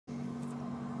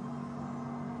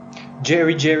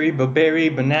Jerry, Jerry, Burberry,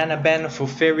 Banana, Banana,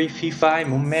 Fairy, Fee-Fi,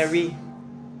 Momeri,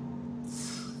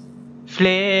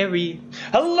 Flary.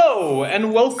 Hello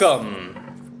and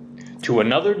welcome to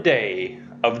another day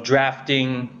of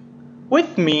drafting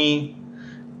with me,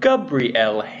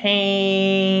 Gabriel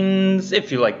Haynes.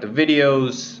 If you like the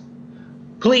videos,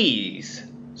 please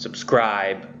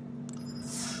subscribe,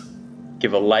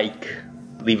 give a like,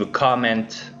 leave a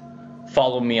comment,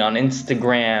 follow me on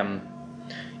Instagram.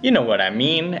 You know what I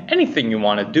mean. Anything you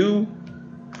want to do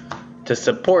to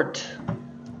support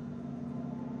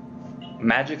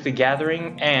Magic the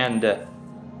Gathering and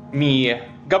me,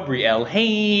 Gabriel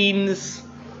Haynes,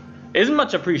 is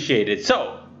much appreciated.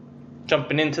 So,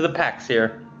 jumping into the packs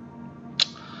here.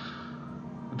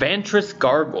 Vantress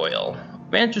Gargoyle.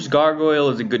 Vantress Gargoyle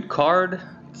is a good card.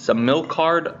 It's a mill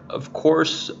card, of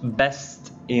course,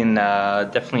 best in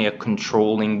definitely a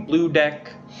controlling blue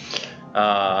deck.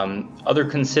 Other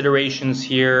considerations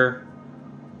here.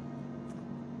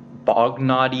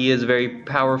 Bognaughty is very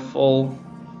powerful.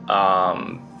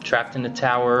 Trapped in the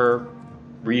Tower,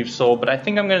 Reeve Soul, but I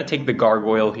think I'm going to take the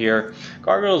Gargoyle here.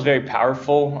 Gargoyle is very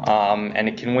powerful, and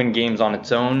it can win games on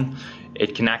its own.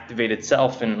 It can activate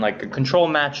itself in like a control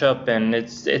matchup, and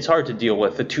it's hard to deal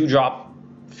with. The 2-drop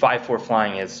 5/4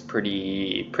 flying is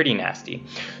pretty nasty,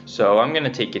 so I'm going to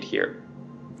take it here.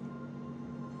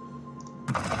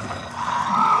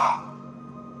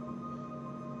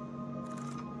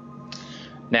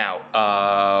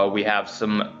 Now, we have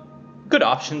some good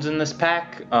options in this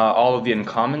pack. All of the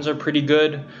uncommons are pretty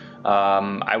good.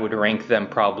 I would rank them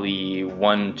probably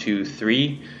 1, 2,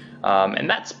 3. And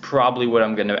that's probably what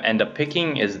I'm going to end up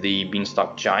picking is the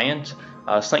Beanstalk Giant.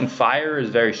 Slaying Fire is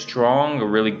very strong, a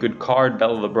really good card.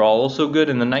 Bell of the Brawl also good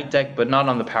in the night deck, but not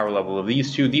on the power level of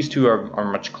these two. These two are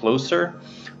much closer.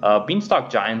 Beanstalk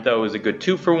Giant, though, is a good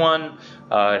 2-for-1.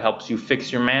 It helps you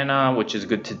fix your mana, which is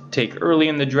good to take early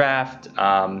in the draft.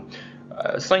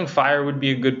 Slaying Fire would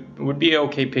be an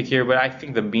okay pick here, but I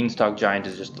think the Beanstalk Giant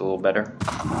is just a little better.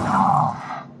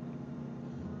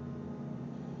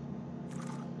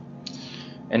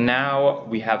 And now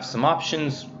we have some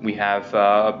options. We have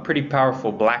a pretty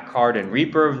powerful black card and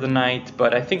Reaper of the Night,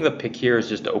 but I think the pick here is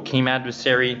just Oakham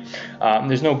Adversary.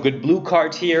 There's no good blue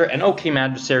cards here, and Oakham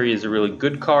Adversary is a really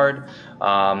good card.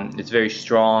 It's very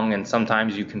strong, and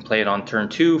sometimes you can play it on turn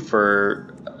 2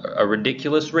 for a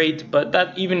ridiculous rate,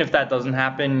 but even if that doesn't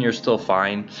happen, you're still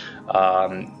fine.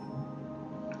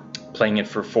 Playing it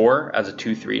for 4 as a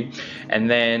 2/3, and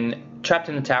then Trapped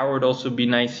in the Tower would also be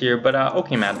nice here, but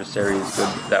Oakham Adversary is good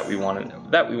that we want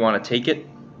to take it.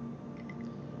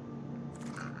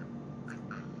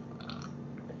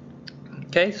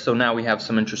 Okay, so now we have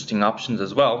some interesting options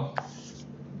as well.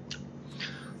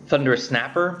 Thunderous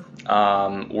Snapper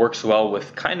works well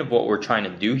with kind of what we're trying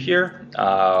to do here.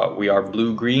 We are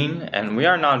blue-green, and we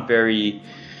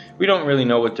don't really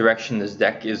know what direction this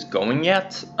deck is going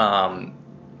yet.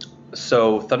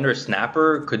 So Thunderous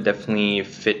Snapper could definitely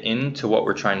fit into what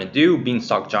we're trying to do.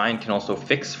 Beanstalk Giant can also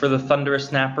fix for the Thunderous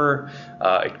Snapper.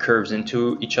 It curves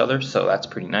into each other, so that's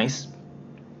pretty nice.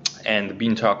 And the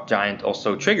Beanstalk Giant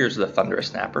also triggers the Thunderous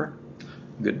Snapper.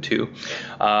 Good too.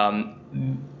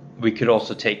 We could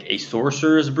also take a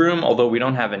Sorcerer's Broom, although we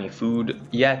don't have any food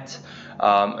yet.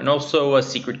 And also a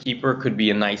Secret Keeper could be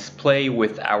a nice play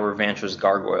with our Vantress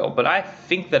Gargoyle. But I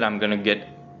think that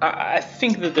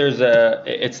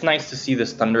it's nice to see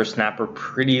this Thunderous Snapper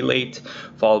pretty late,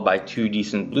 followed by 2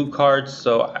 decent blue cards.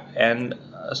 So, and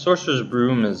a Sorcerer's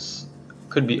Broom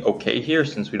could be okay here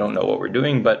since we don't know what we're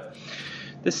doing, but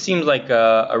this seems like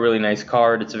a really nice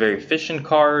card. It's a very efficient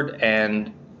card,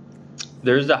 and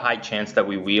there's a high chance that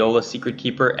we wheel a Secret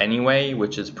Keeper anyway,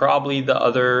 which is probably the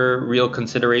other real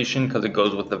consideration because it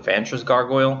goes with the Vantress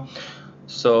Gargoyle.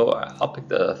 So I'll pick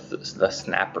the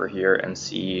Snapper here and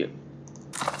see.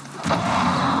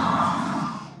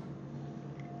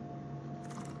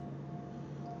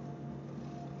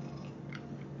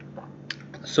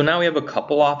 So now we have a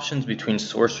couple options between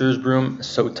Sorcerer's Broom,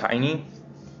 So Tiny.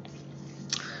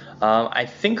 I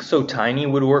think So Tiny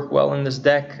would work well in this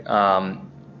deck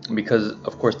because,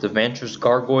 of course, the Vantress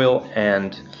Gargoyle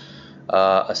and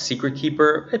a Secret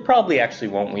Keeper, it probably actually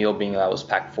won't wheel, being that was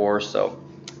pack 4, so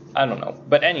I don't know.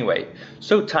 But anyway,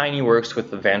 So Tiny works with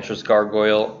the Vantress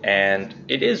Gargoyle, and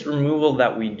it is removal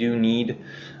that we do need.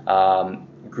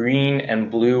 Green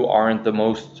and blue aren't the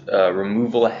most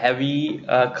removal heavy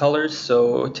colors,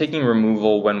 so taking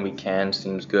removal when we can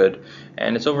seems good.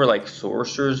 And it's over like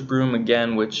Sorcerer's Broom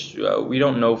again, which we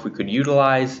don't know if we could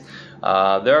utilize.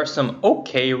 There are some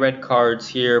okay red cards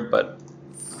here, but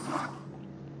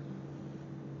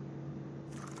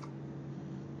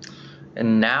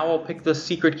And now I'll pick the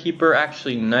Secret Keeper.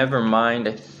 Actually, never mind.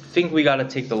 I think we gotta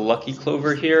take the Lucky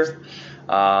Clover here.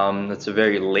 That's a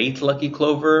very late Lucky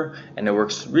Clover, and it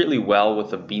works really well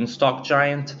with a Beanstalk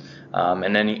Giant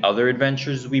and any other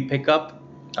adventures we pick up.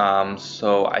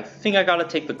 So I think I gotta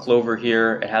take the Clover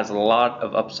here. It has a lot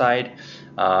of upside,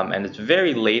 and it's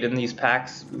very late in these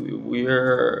packs.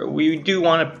 We do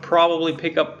want to probably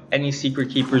pick up any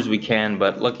Secret Keepers we can,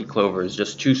 but Lucky Clover is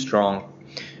just too strong.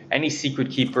 Any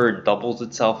Secret Keeper doubles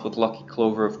itself with Lucky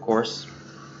Clover, of course.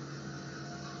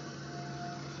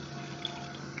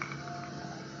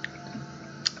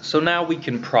 So now we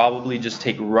can probably just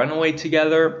take Runaway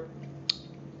together.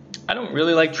 I don't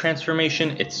really like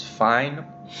Transformation. It's fine.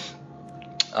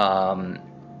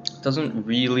 It's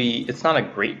not a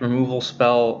great removal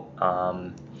spell.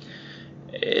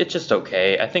 It's just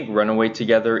okay. I think Runaway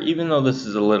together, even though this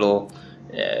is a little,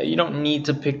 you don't need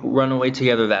to pick Runaway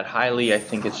together that highly. I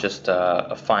think it's just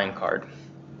a fine card.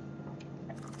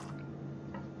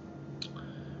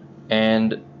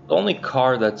 And the only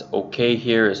card that's okay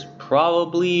here is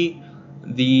probably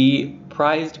the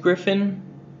Prized Griffin,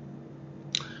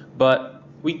 but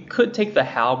we could take the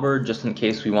Halberd just in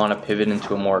case we want to pivot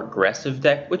into a more aggressive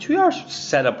deck, which we are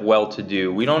set up well to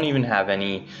do. We don't even have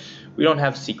we don't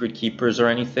have Secret Keepers or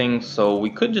anything, so we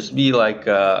could just be like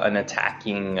an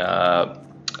attacking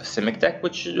Simic deck,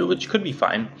 which could be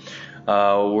fine.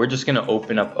 We're just gonna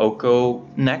open up Oko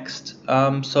next,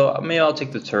 so maybe I'll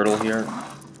take the turtle here.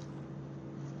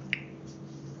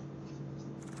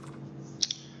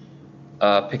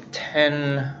 Pick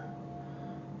 10.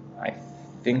 I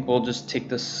think we'll just take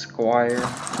the Squire.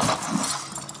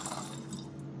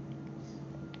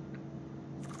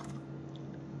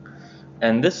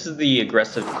 And this is the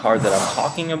aggressive card that I'm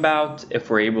talking about. If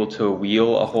we're able to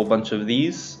wheel a whole bunch of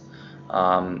these,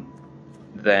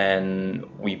 then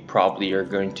we probably are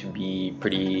going to be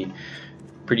pretty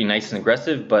nice and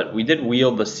aggressive. But we did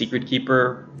wheel the Secret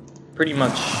Keeper pretty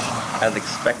much as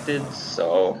expected,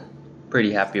 so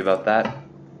pretty happy about that.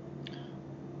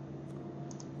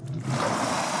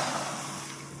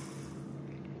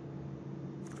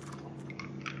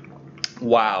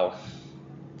 Wow.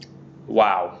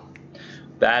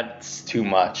 That's too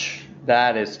much.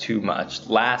 That is too much.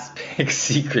 Last pick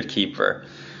Secret Keeper.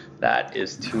 That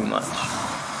is too much.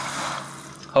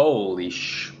 Holy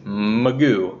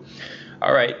schmagoo.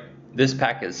 Alright, this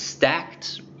pack is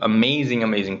stacked.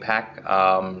 Amazing pack.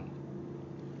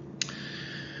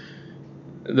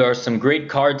 There are some great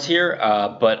cards here,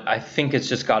 but I think it's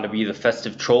just got to be the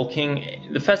Festive Troll King.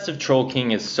 The Festive Troll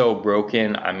King is so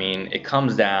broken. I mean, it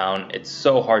comes down. It's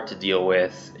so hard to deal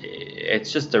with.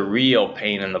 It's just a real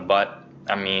pain in the butt.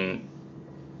 I mean,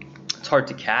 it's hard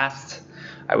to cast.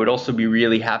 I would also be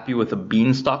really happy with a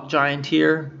Beanstalk Giant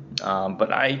here,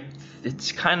 but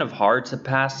it's kind of hard to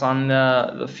pass on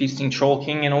the Feasting Troll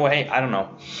King in a way. I don't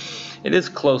know. It is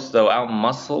close though. Out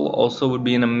Muscle also would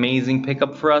be an amazing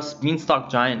pickup for us.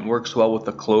 Beanstalk Giant works well with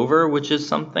the Clover, which is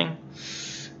something.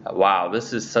 Wow,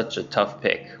 this is such a tough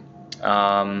pick. They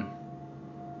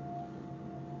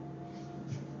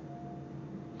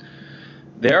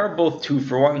are both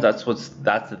 2-for-1s.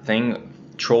 That's the thing.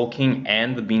 Troll King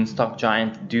and the Beanstalk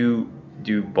Giant do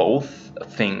both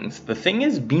things. The thing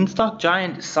is, Beanstalk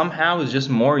Giant somehow is just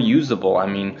more usable. I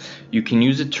mean, you can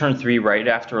use it turn 3 right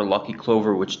after a Lucky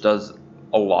Clover, which does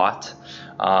a lot.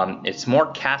 It's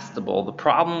more castable. The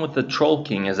problem with the Troll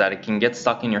King is that it can get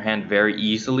stuck in your hand very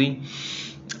easily.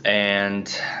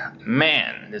 And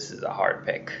man, this is a hard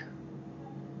pick.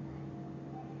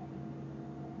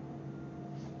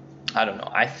 I don't know.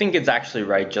 I think it's actually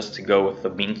right just to go with the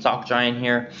Beanstalk Giant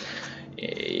here.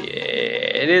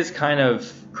 It is kind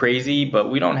of crazy,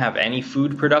 but we don't have any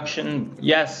food production.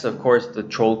 Yes, of course, the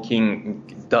Troll King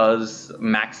does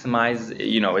maximize,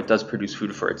 it does produce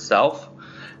food for itself.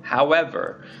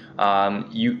 However,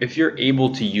 if you're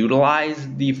able to utilize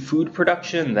the food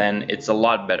production, then it's a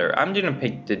lot better. I'm going to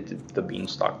pick the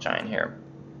Beanstalk Giant here.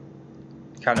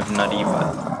 Kind of nutty,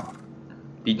 but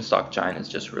Beanstalk Giant is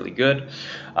just really good.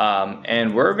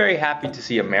 And we're very happy to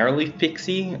see a Marileaf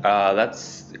Pixie.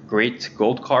 That's a great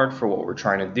gold card for what we're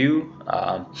trying to do.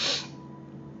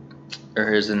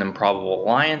 There's an Improbable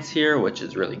Alliance here, which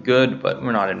is really good, but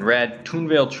we're not in red.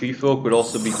 Toonvale Treefolk would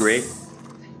also be great.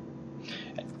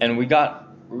 And we got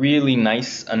really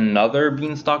nice another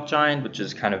Beanstalk Giant, which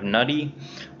is kind of nutty,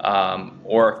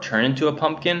 or Turn into a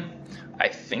Pumpkin. I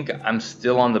think I'm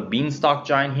still on the Beanstalk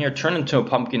Giant here. Turn into a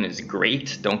Pumpkin is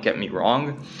great, don't get me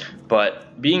wrong,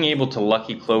 but being able to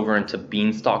Lucky Clover into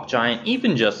Beanstalk Giant,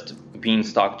 even just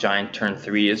Beanstalk Giant turn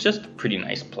 3, is just a pretty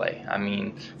nice play. I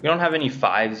mean, we don't have any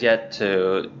 5s yet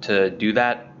to do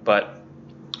that, but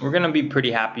we're going to be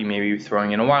pretty happy maybe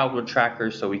throwing in a Wildwood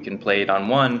Tracker so we can play it on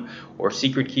 1, or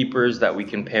Secret Keepers that we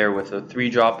can pair with a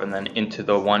 3-drop and then into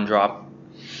the 1-drop.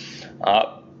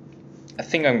 I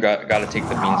think I'm got to take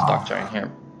the Beanstalk Giant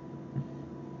here.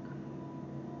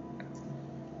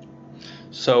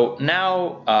 So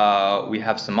now we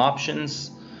have some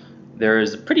options. There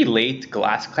is a pretty late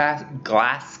glass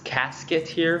casket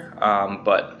here,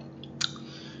 but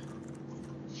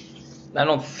I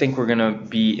don't think we're gonna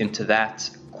be into that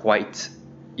quite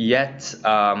yet.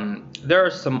 There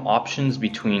are some options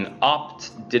between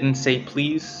Opt, Didn't Say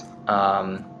Please.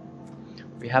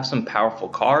 We have some powerful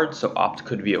cards, so Opt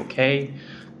could be okay.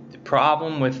 The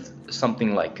problem with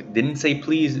something like Didn't Say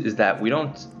Please is that we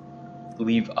don't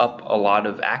leave up a lot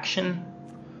of action,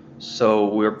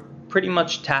 so we're pretty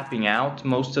much tapping out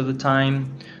most of the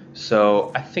time.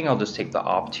 So I think I'll just take the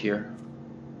Opt here.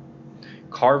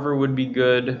 Carver would be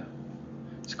good.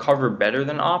 Is Carver better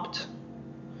than Opt?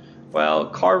 Well,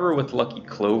 Carver with Lucky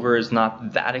Clover is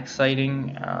not that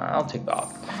exciting. I'll take the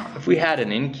Opt. If we had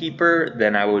an Innkeeper,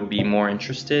 then I would be more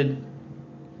interested.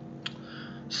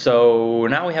 So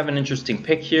now we have an interesting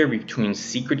pick here between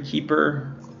Secret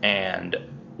Keeper and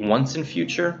Once in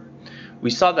Future. We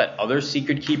saw that other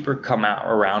Secret Keeper come out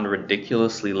around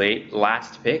ridiculously late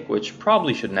last pick, which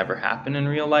probably should never happen in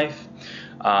real life.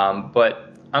 But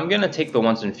I'm going to take the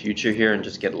Once in Future here and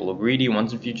just get a little greedy.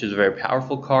 Once in Future is a very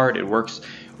powerful card. It works.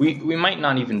 We might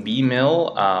not even be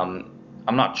mill.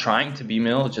 I'm not trying to be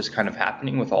mill. It's just kind of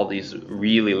happening with all these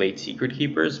really late Secret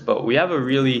Keepers. But we have a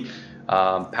really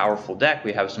powerful deck.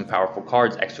 We have some powerful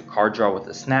cards. Extra card draw with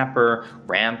the Snapper.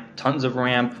 Ramp. Tons of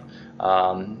ramp.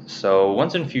 So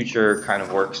Once in Future kind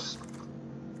of works.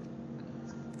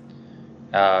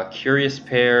 Curious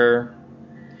Pair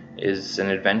is an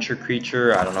adventure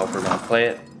creature. I don't know if we're going to play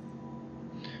it.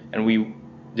 And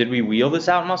did we wheel this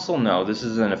out muscle? No, this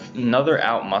is another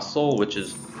out muscle, which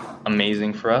is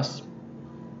amazing for us.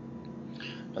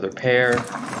 Another pair.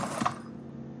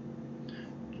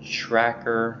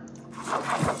 Tracker.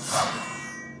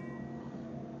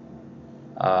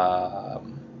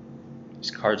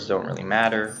 These cards don't really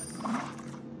matter.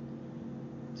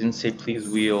 Didn't Say Please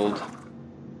wheeled.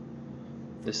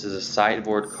 This is a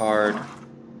sideboard card.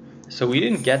 So we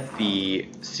didn't get the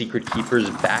Secret Keepers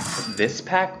back this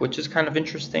pack, which is kind of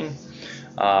interesting.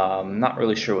 Not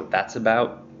really sure what that's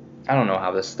about. I don't know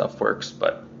how this stuff works,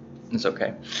 but it's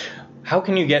okay. How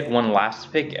can you get one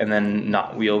last pick and then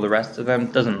not wheel the rest of them?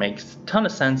 Doesn't make a ton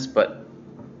of sense, but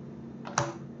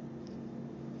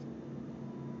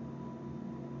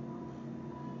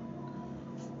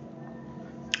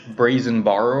Brazen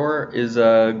Borrower is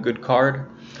a good card.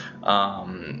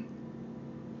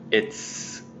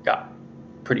 It's got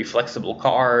pretty flexible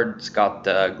card. It's got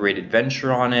great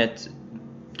adventure on it.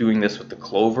 Doing this with the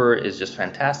Clover is just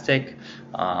fantastic.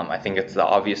 I think it's the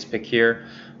obvious pick here.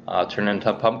 Turn into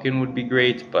a Pumpkin would be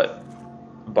great, but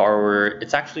Borrower,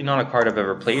 it's actually not a card I've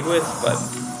ever played with, but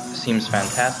seems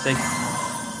fantastic.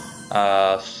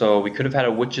 So we could have had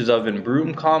a Witch's Oven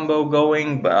Broom combo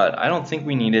going, but I don't think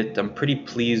we need it. I'm pretty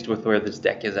pleased with where this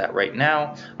deck is at right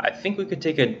now. I think we could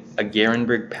take a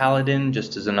Garenbrig Paladin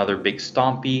just as another big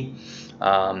stompy.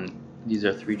 These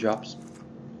are 3-drops.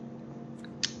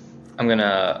 I'm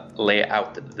gonna lay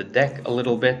out the deck a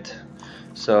little bit.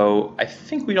 So I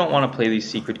think we don't want to play these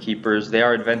Secret Keepers. They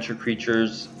are adventure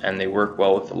creatures and they work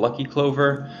well with the Lucky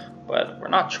Clover, but we're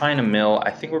not trying to mill.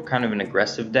 I think we're kind of an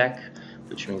aggressive deck,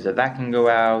 which means that can go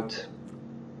out.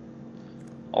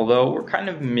 Although we're kind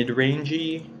of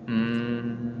mid-rangey.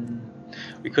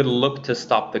 We could look to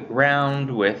stop the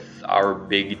ground with our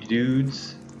big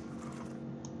dudes.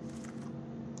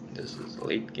 This is a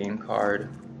late game card.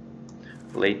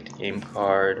 Late game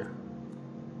card.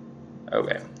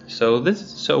 Okay, so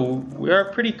we are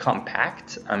pretty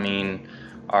compact. I mean,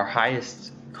 our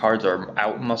highest cards are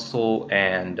Out Muscle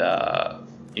and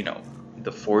you know,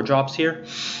 the 4-drops here.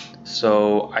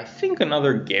 So I think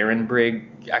another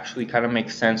Garenbrig actually kind of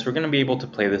makes sense. We're going to be able to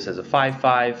play this as a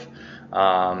 5/5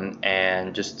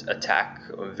 and just attack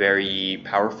very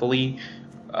powerfully.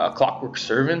 Clockwork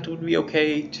Servant would be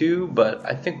okay too, but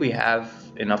I think we have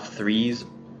enough 3s.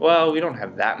 Well, we don't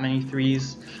have that many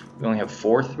 3s. We only have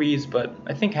 4 3s, but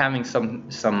I think having a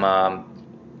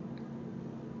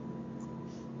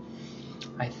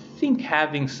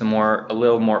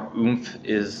little more oomph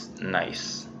is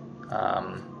nice.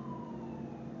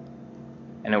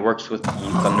 And it works with the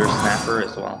Thunder Snapper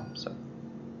as well. So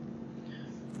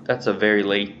that's a very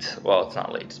late, well, it's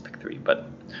not late, it's pick 3, but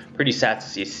pretty sad to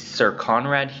see Sir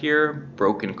Conrad here.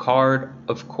 Broken card,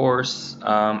 of course.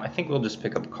 I think we'll just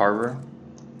pick up Carver.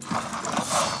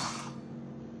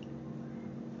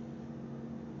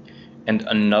 And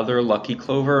another Lucky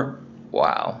Clover.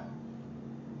 Wow.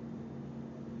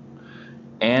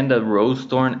 And a Rose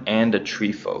Thorn and a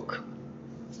Tree Folk.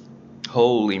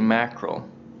 Holy mackerel.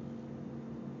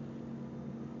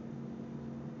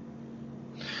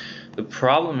 The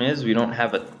problem is we don't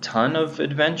have a ton of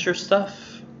adventure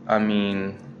stuff. I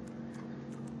mean,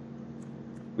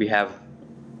 we have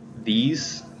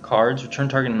these cards, return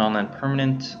target non-land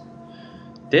permanent.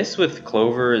 This with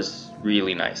Clover is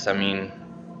really nice. I mean,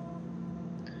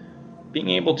 being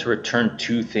able to return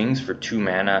 2 things for 2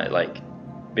 mana, like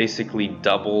basically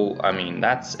double, I mean,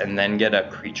 that's, and then get a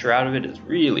creature out of it is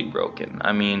really broken.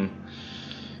 I mean,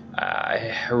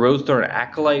 Rose Thorn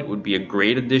Acolyte would be a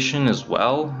great addition as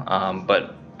well,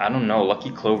 but I don't know,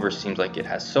 Lucky Clover seems like it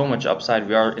has so much upside.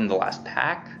 We are in the last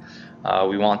pack.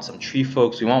 We want some Tree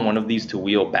Folks. We want one of these to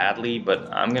wheel badly,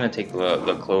 but I'm going to take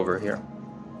the Clover here.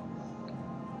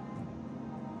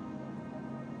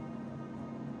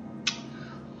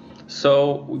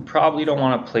 So we probably don't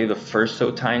want to play the first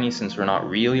So Tiny since we're not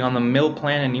really on the mill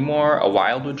plan anymore. A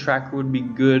Wildwood Tracker would be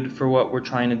good for what we're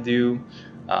trying to do.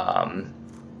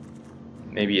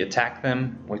 Maybe attack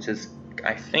them, which is,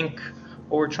 I think,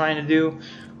 what we're trying to do.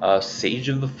 Sage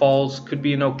of the Falls could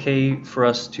be an okay for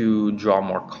us to draw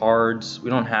more cards. We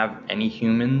don't have any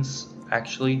humans,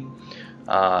 actually.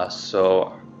 Well,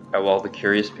 the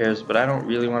Curious Pairs, but I don't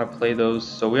really want to play those.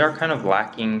 So we are kind of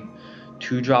lacking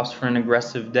 2 drops for an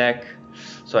aggressive deck.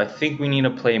 So I think we need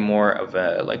to play more of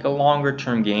a longer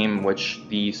term game, which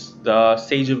the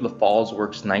Sage of the Falls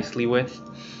works nicely with.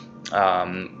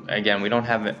 Again, we don't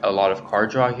have a lot of card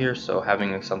draw here, so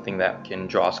having something that can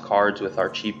draw us cards with our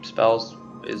cheap spells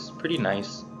is pretty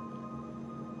nice.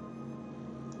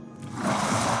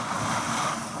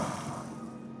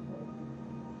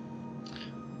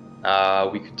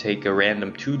 We could take a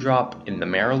random 2-drop in the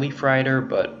Marrowleaf Rider,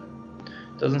 but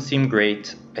it doesn't seem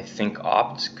great. I think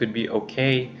Opt could be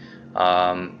okay.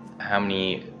 How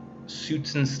many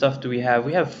suits and stuff do we have?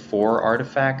 We have 4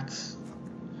 artifacts.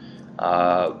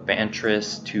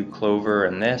 Vantress, 2 Clover,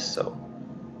 and this, so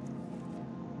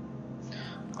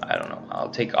I don't know. I'll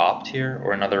take Opt here,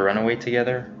 or another Runaway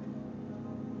Together.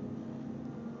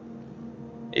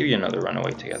 Maybe another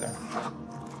Runaway Together.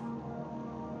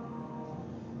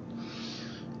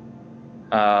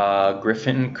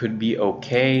 Griffin could be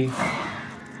okay.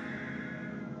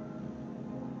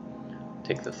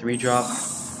 Take the 3-drop.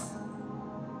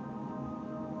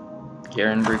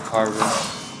 Garenbrig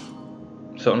Carver.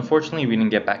 So unfortunately we didn't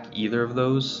get back either of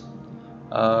those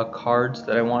cards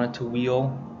that I wanted to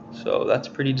wheel. So that's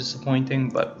pretty disappointing,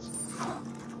 but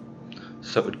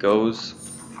so it goes.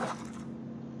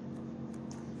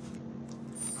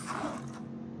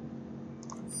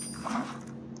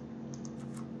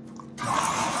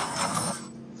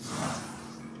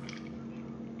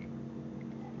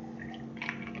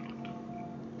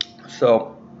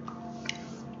 So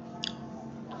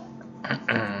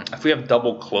if we have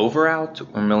double Clover out,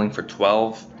 we're milling for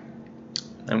 12.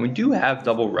 And we do have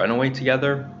double Runaway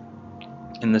Together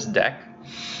in this deck.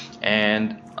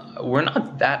 And we're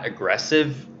not that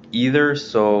aggressive either,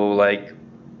 so like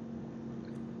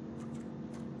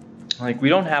we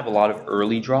don't have a lot of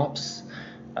early drops.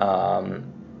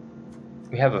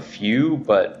 We have a few,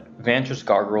 but Vantress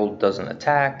Gargoyle doesn't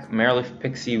attack. Marrowleaf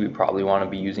Pixie we probably want to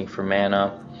be using for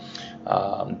mana.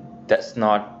 That's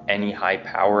not any high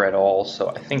power at all, so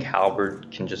I think Halberd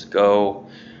can just go.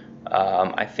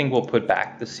 I think we'll put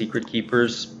back the Secret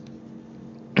Keepers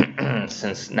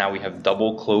since now we have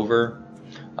double Clover.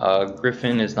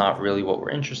 Griffin is not really what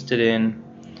we're interested in.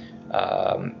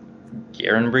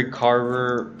 Garenbrig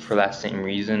Carver, for that same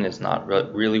reason, is not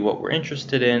really what we're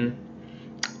interested in.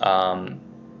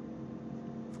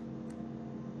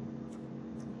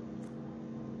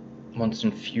 Once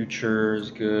in Future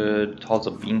is good.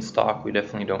 Talza Beanstalk we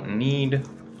definitely don't need.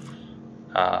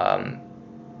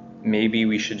 Maybe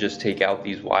we should just take out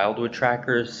these Wildwood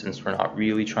Trackers since we're not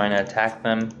really trying to attack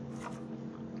them.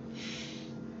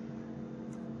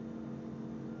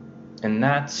 And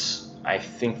that's, I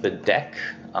think, the deck.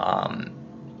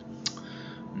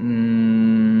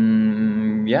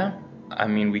 Yeah, I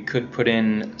mean, we could put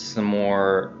in some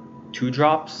more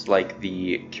 2-drops like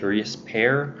the Curious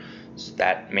Pair. So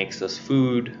that makes us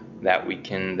food that we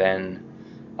can then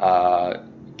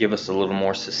give us a little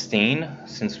more sustain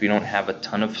since we don't have a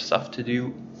ton of stuff to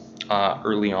do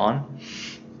early on.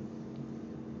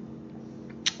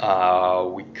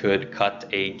 We could cut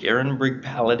a Garenbrig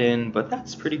Paladin, but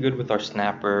that's pretty good with our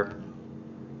Snapper.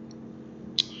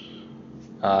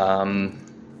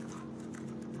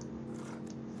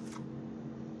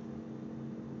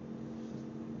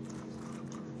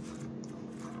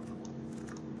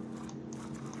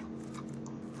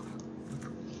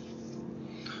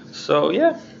 So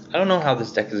yeah, I don't know how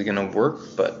this deck is gonna work,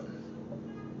 but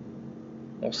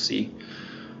we'll see.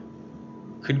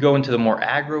 Could go into the more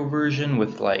aggro version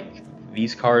with like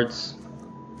these cards,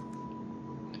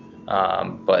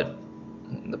 but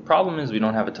the problem is we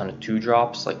don't have a ton of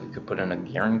 2-drops. Like we could put in a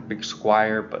Gearing Big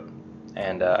Squire,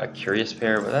 and a Curious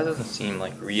Pair, but that doesn't seem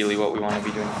like really what we want to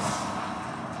be doing.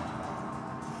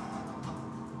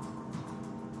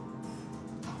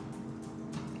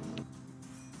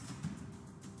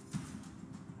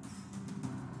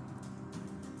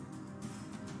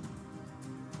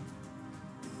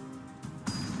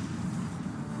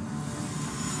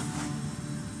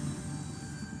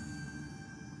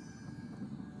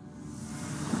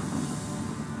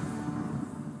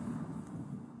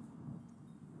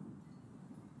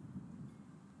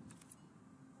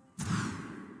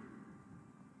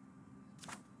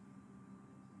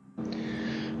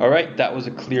 Alright, that was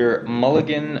a clear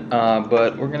mulligan,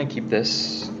 but we're going to keep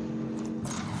this.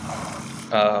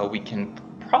 We can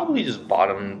probably just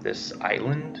bottom this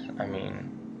island. I mean,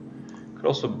 could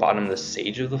also bottom the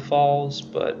Sage of the Falls,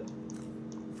 but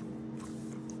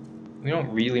we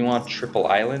don't really want triple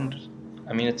island.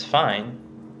 I mean, it's fine.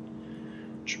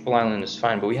 Triple island is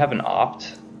fine, but we have an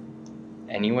opt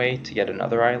anyway to get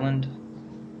another island.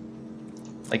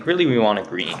 Like, really, we want a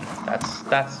green.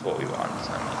 That's what we want.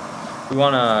 I mean, we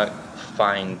want to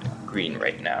find green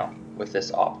right now with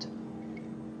this opt.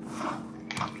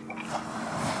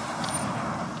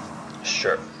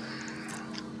 Sure.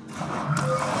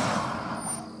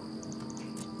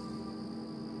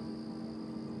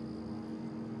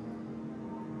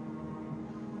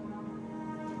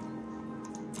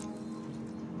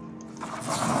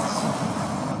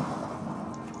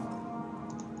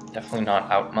 Definitely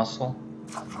not out muscle.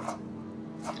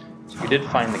 So we did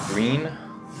find the green.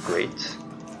 Great.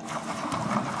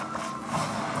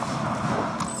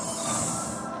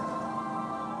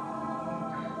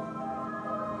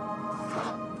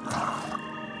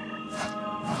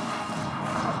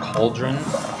 Cauldron.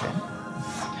 Okay.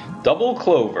 Double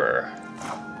Clover.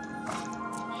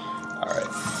 All right.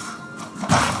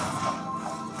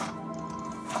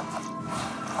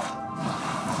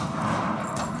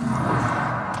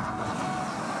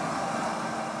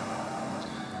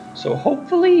 So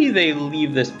hopefully they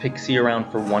leave this Pixie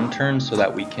around for one turn so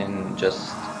that we can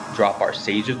just drop our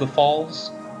Sage of the Falls.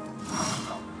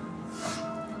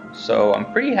 So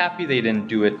I'm pretty happy they didn't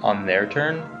do it on their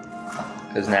turn,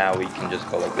 because now we can just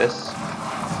go like this.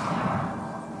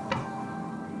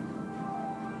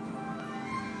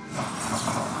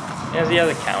 Yes, he has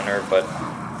a counter, but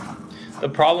the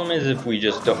problem is if we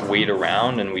just don't wait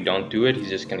around and we don't do it, he's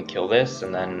just going to kill this,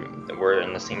 and then we're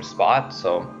in the same spot,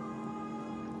 so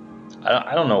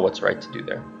I don't know what's right to do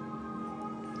there.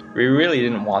 We really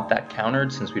didn't want that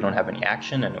countered since we don't have any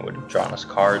action and it would have drawn us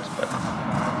cards, but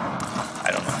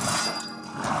I don't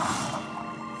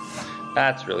know.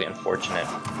 That's really unfortunate.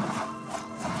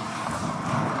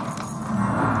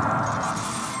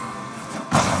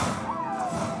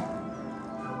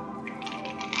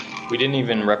 We didn't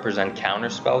even represent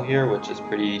counterspell here, which is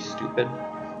pretty stupid.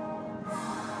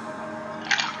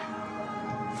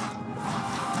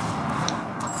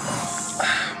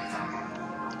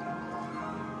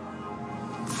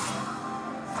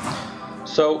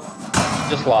 So,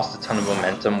 just lost a ton of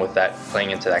momentum with that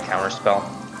playing into that counterspell.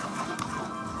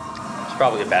 It's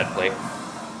probably a bad play.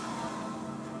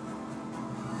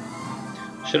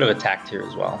 Should have attacked here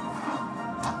as well.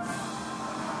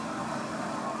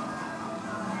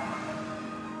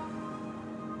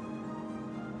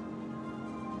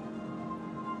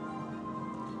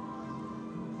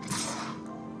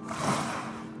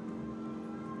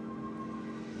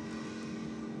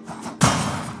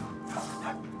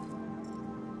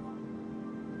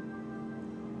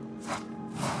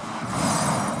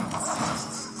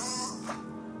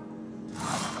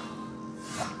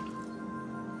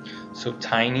 So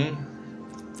tiny.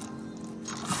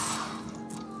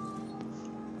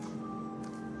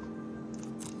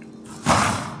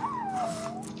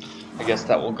 I guess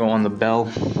that will go on the bell.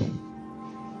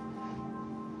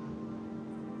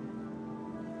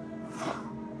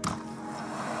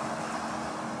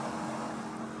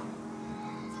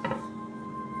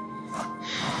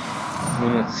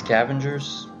 Moonlit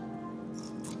Scavengers.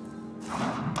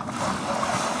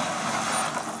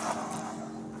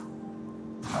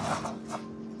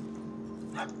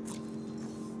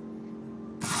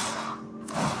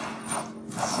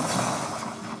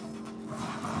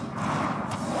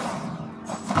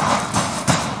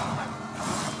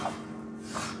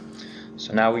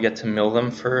 So now we get to mill them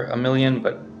for a million,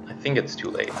 but I think it's too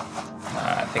late.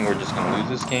 I think we're just going to lose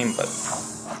this game, but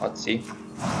let's see.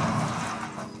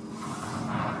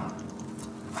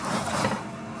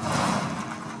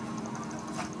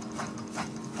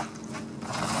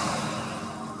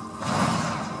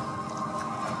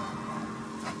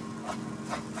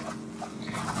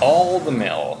 all the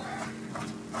mill.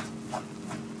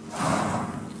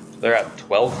 They're at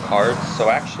 12 cards, so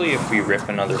actually if we rip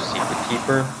another Secret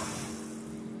Keeper,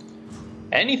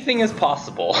 anything is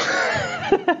possible.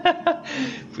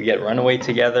 If we get Runaway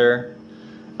together,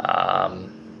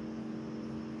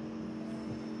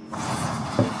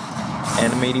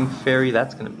 Animating Fairy,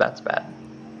 that's bad.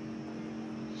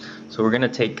 So we're gonna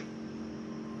take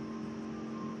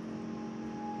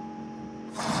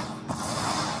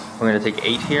We're going to take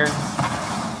 8 here.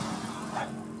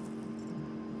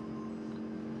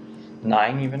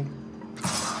 9 even.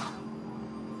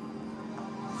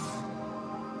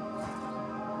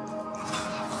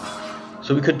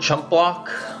 So we could chump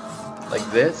block like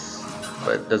this,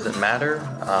 but it doesn't matter.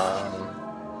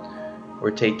 We're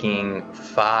taking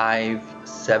 5,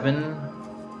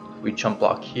 7. We chump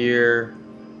block here.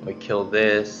 We kill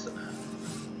this.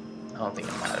 I don't think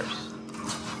it matters.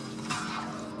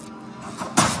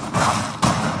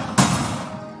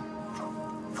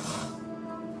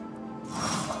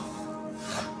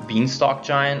 Beanstalk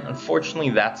Giant, unfortunately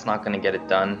that's not going to get it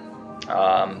done.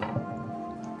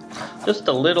 Just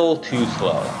a little too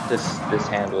slow. This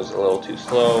hand was a little too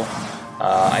slow.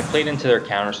 I played into their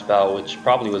counterspell, which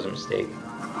probably was a mistake.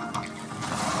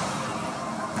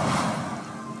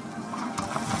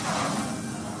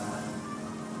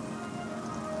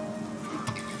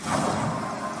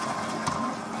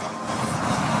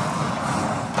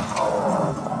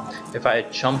 If I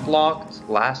had chump blocked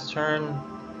last turn,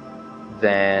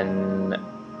 then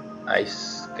I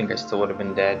think I still would have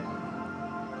been dead.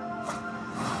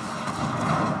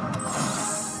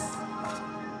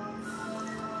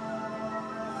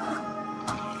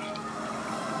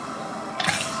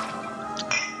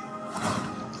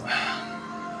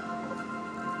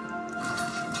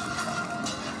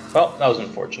 Well, that was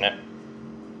unfortunate.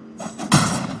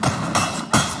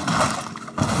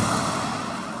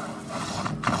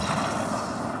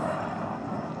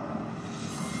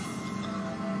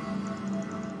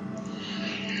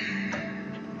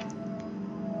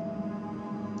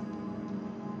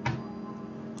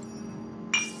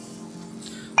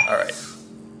 Alright.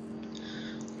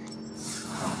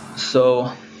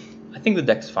 So, I think the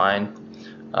deck's fine.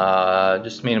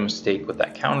 Just made a mistake with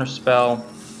that counter spell.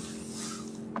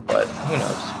 But who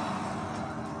knows?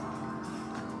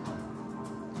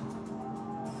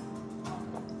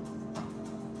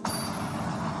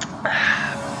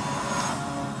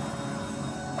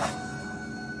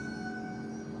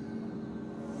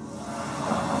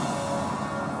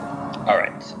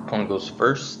 Alright, opponent goes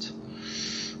first.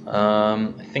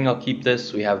 I think I'll keep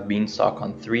this. We have Beanstalk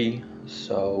on 3,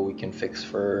 so we can fix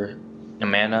for a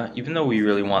mana, even though we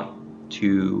really want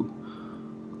to.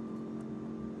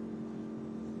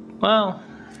 Well,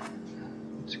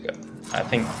 it's good. I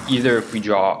think either if we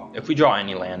draw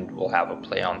any land, we'll have a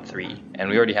play on 3, and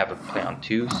we already have a play on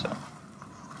 2, so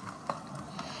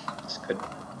it's good.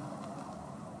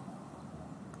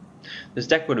 This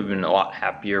deck would have been a lot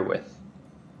happier with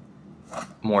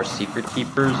more Secret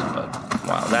Keepers, but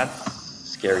wow, that's a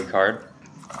scary card.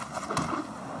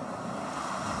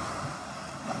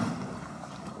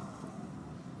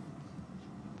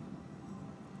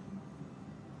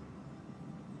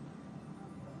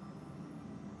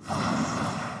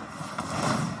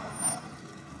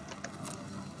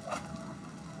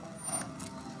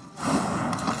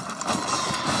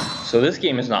 So this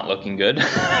game is not looking good.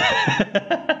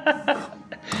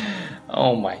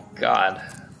 Oh my god.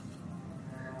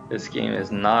 This game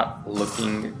is not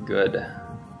looking good.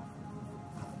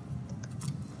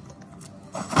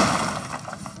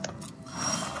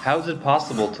 How is it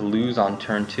possible to lose on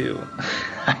turn 2?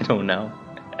 I don't know.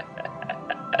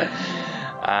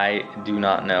 I do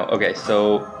not know. Okay,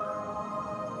 so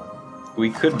we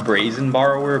could Brazen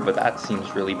Borrower, but that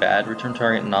seems really bad. Return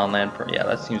target non-land. Yeah,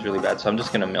 that seems really bad. So I'm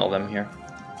just gonna mill them here.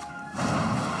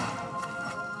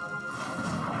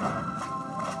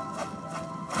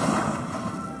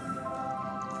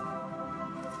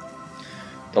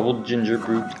 Double Ginger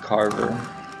Brute Carver.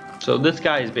 So this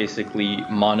guy is basically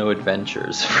Mono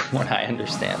Adventures, from what I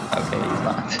understand. Okay, he's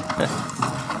not.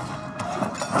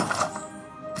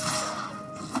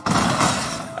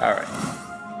 Alright.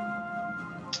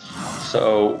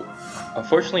 So,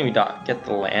 unfortunately we don't get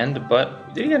the land, but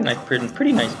we did get a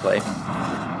pretty nice play.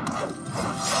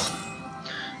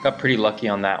 Got pretty lucky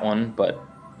on that one, but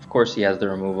of course he has the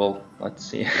removal. Let's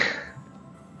see.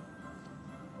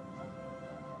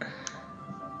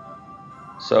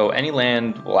 So any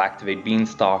land will activate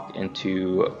Beanstalk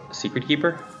into Secret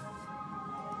Keeper.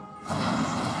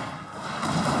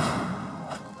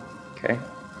 Okay.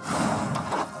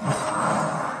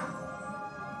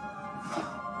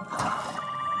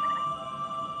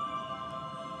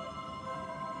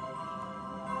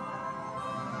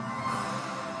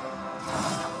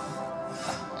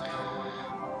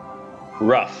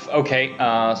 Rough. Okay,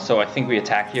 so I think we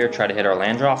attack here, try to hit our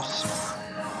land drops.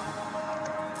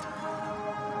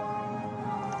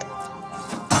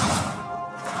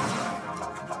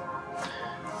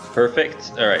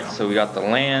 Perfect. Alright, so we got the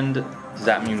land. Does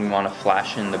that mean we want to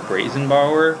flash in the Brazen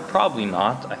Borrower? Probably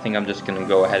not. I think I'm just going to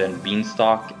go ahead and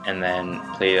Beanstalk and then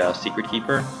play a Secret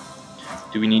Keeper.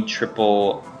 Do we need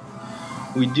triple?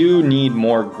 We do need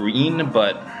more green,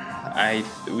 but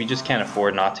we just can't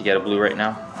afford not to get a blue right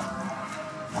now.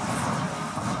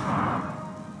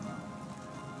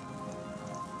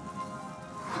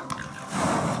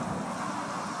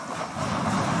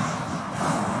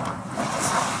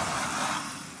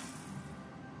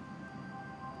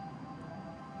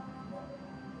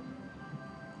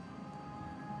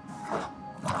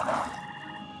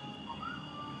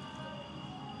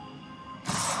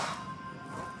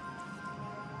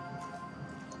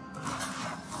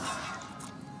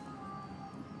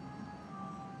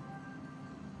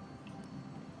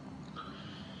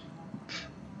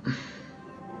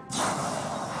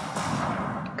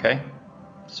 Okay,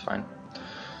 it's fine.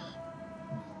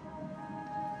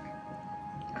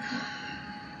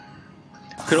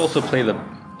 Could also play the,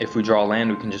 if we draw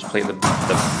land, we can just play the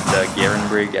Garen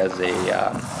Brig as a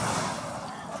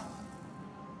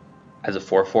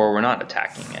 4/4. We're not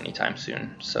attacking anytime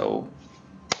soon, so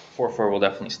 4/4 will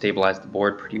definitely stabilize the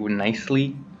board pretty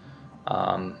nicely.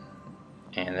 And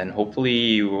then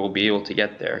hopefully we'll be able to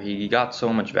get there. He got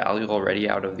so much value already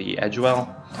out of the Edgewell.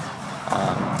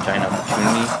 Giant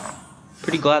opportunity.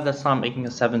 Pretty glad that's not making a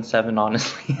 7/7,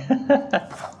 honestly.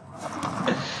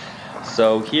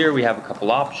 So here we have a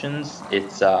couple options.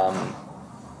 It's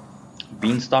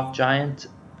Beanstalk Giant,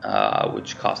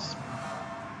 which costs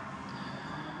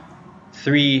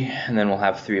 3, and then we'll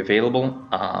have 3 available.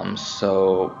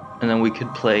 And then we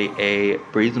could play a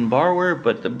Brazen Borrower,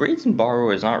 but the Brazen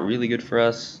Borrower is not really good for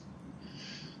us.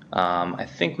 I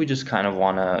think we just kind of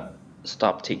want to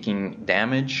stop taking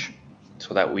damage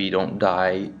so that we don't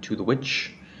die to the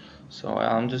Witch. So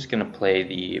I'm just going to play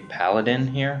the Paladin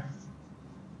here.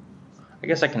 I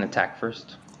guess I can attack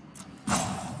first.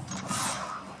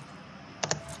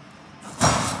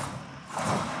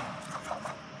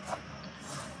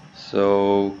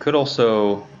 So could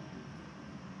also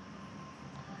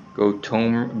go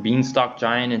Beanstalk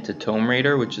Giant into Tome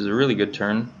Raider, which is a really good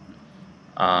turn.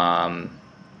 I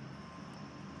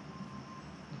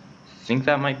think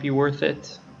that might be worth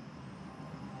it.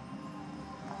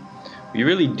 We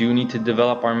really do need to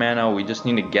develop our mana. We just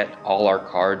need to get all our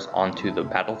cards onto the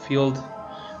battlefield.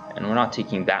 And we're not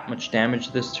taking that much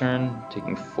damage this turn,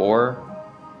 taking 4.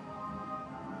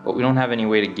 But we don't have any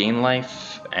way to gain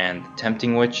life, and the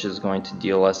Tempting Witch is going to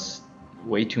deal us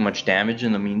way too much damage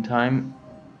in the meantime.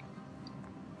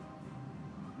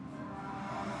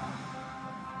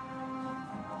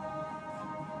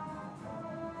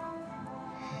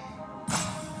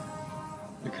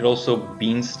 We could also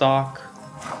Beanstalk.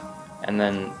 And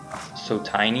then So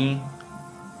Tiny,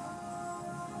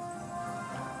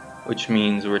 which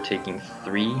means we're taking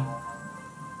 3.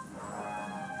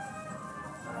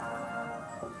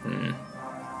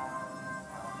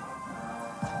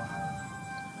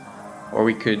 Or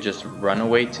we could just run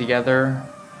away together,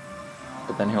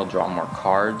 but then he'll draw more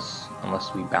cards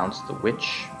unless we bounce the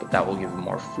Witch, but that will give him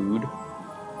more food.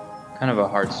 Kind of a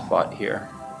hard spot here.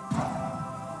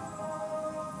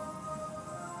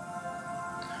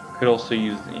 Could also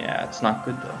use, yeah, it's not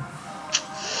good though.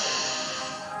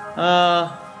 I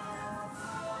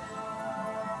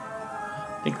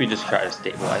think we just try to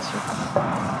stabilize her.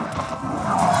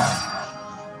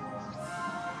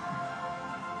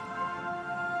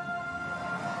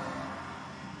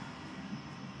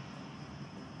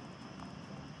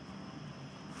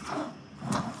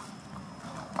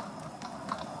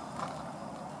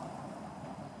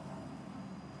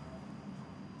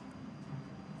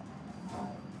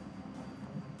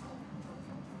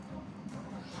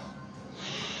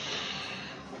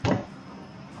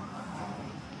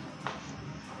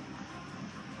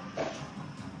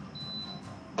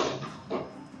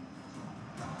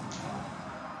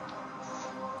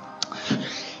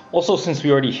 Also, since we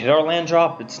already hit our land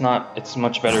drop, it's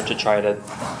much better to try to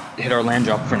hit our land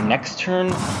drop for next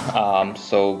turn.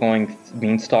 So going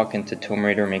Beanstalk into Tome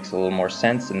Raider makes a little more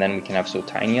sense, and then we can have So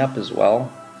Tiny up as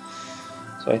well.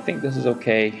 So I think this is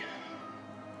okay.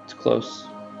 It's close.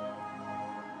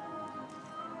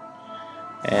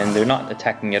 And they're not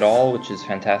attacking at all, which is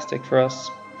fantastic for us.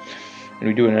 And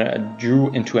we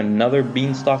drew into another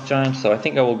Beanstalk Giant, so I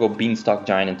think I will go Beanstalk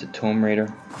Giant into Tome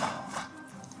Raider.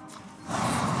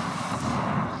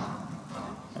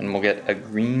 And we'll get a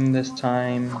green this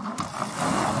time.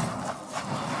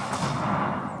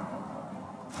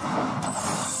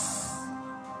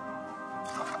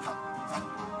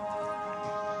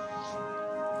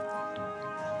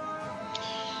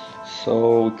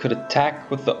 So we could attack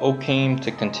with the Oakham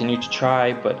to continue to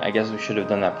try, but I guess we should have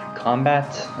done that pre-combat.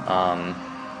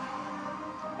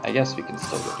 I guess we can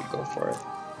still go for it.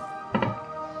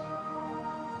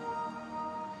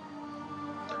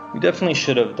 We definitely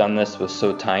should have done this with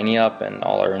So Tiny up and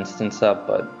all our instants up,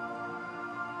 but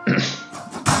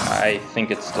I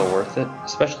think it's still worth it,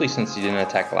 especially since he didn't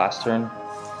attack last turn.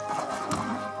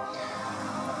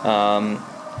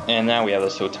 And now we have the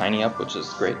So Tiny up, which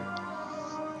is great.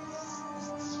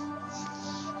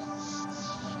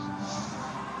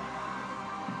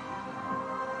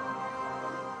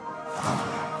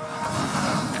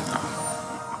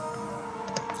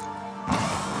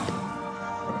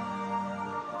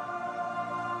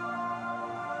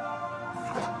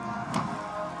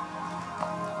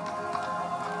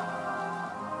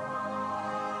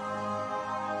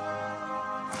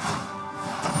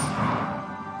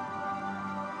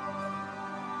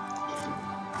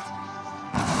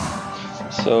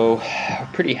 So, we're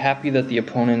pretty happy that the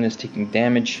opponent is taking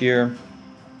damage here.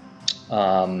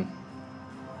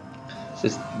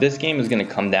 This game is going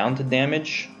to come down to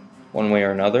damage, one way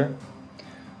or another.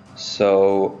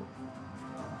 So,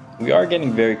 we are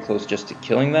getting very close just to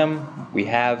killing them. We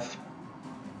have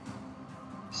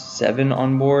 7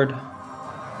 on board.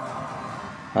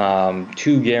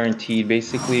 2 guaranteed,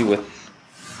 basically, with...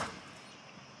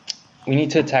 We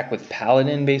need to attack with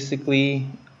Paladin, basically.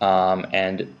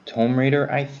 And Tome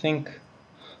Raider, I think,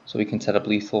 so we can set up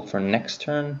lethal for next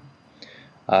turn.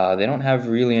 They don't have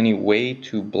really any way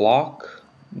to block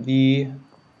the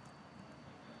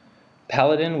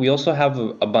Paladin. We also have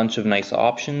a bunch of nice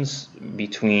options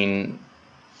between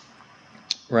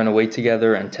Run Away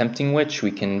Together and Tempting Witch.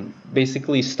 We can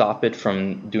basically stop it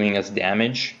from doing us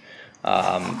damage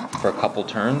for a couple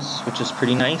turns, which is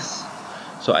pretty nice.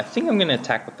 So I think I'm going to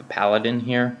attack with the Paladin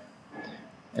here.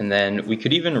 And then we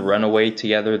could even Run Away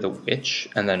Together the Witch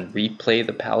and then replay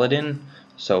the Paladin,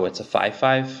 so it's a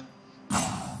 5/5.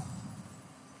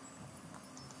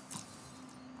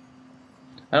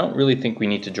 I don't really think we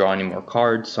need to draw any more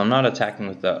cards, so I'm not attacking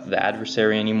with the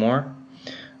adversary anymore.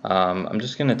 I'm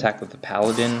just going to attack with the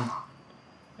Paladin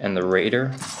and the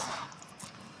Raider.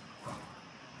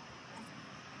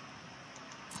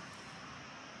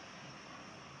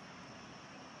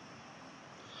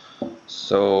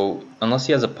 So, unless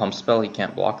he has a pump spell, he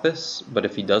can't block this, but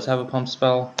if he does have a pump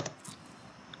spell...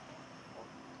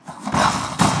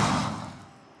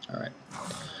 Alright.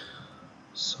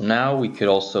 So now we could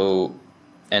also,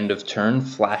 end of turn,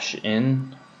 flash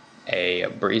in a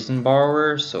Brazen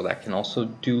Borrower, so that can also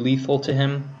do lethal to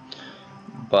him.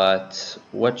 But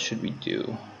what should we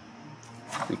do?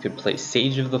 We could play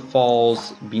Sage of the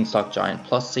Falls, Beanstalk Giant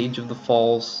plus Sage of the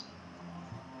Falls.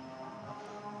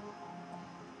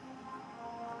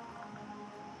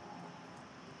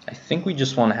 I think we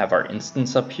just want to have our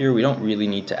instants up here. We don't really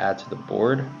need to add to the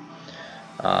board.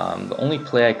 The only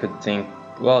play I could think,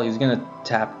 well, he's gonna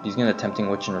Tempting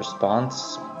Witch in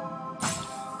response,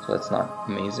 so that's not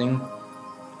amazing.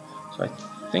 So I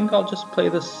think I'll just play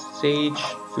the Sage.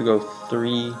 If we go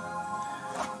 3,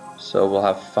 so we'll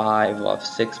have 5, we'll have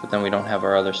 6, but then we don't have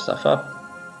our other stuff up.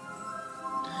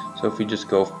 So if we just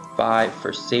go 5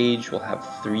 for Sage, we'll have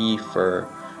 3 for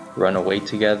Run Away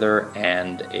Together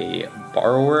and a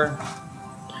Borrower.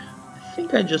 I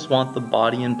think I just want the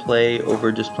body in play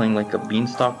over just playing like a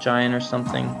Beanstalk Giant or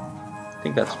something. I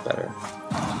think that's better.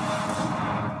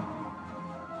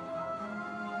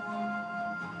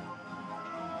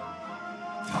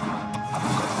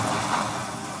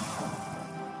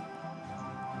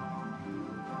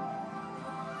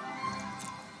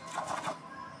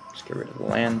 Just get rid of the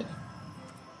land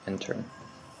and turn.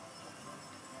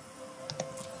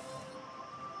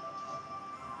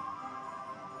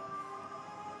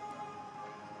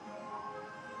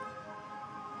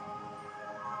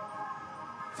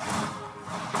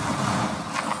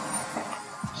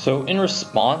 So in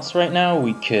response right now,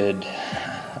 we could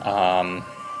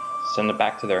send it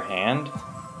back to their hand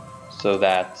so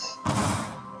that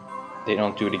they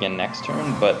don't do it again next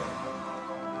turn, but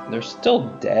they're still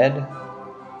dead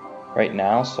right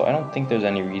now, so I don't think there's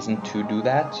any reason to do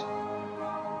that.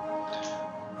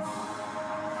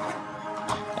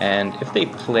 And if they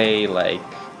play like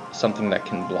something that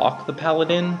can block the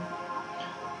Paladin,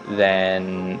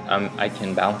 then I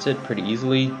can bounce it pretty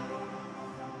easily.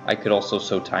 I could also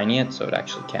So Tiny it, so it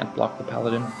actually can't block the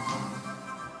Paladin.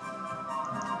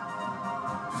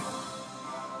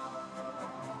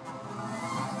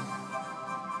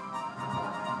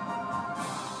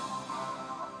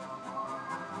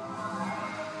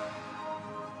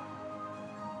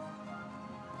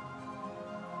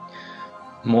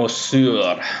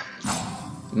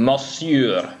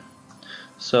 Monsieur.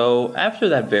 So after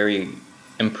that very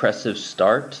impressive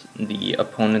start, the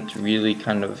opponent really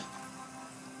kind of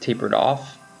tapered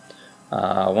off.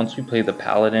 Once we play the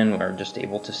Paladin, we're just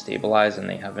able to stabilize, and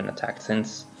they haven't attacked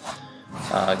since.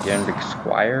 Generic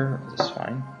Squire is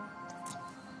fine.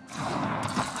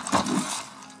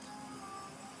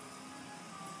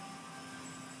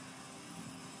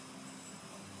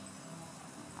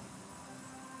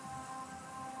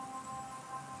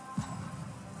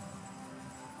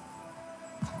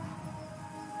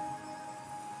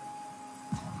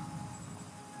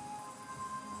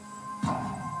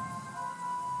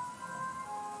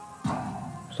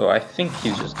 So I think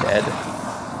he's just dead,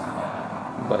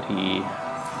 but he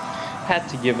had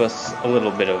to give us a little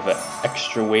bit of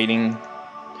extra waiting.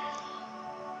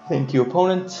 Thank you,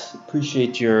 opponent.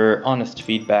 Appreciate your honest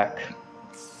feedback.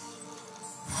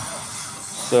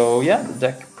 So yeah, the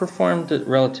deck performed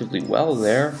relatively well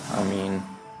there. I mean,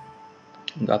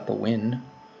 got the win,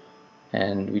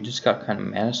 and we just got kind of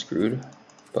mana screwed,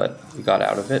 but we got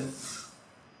out of it.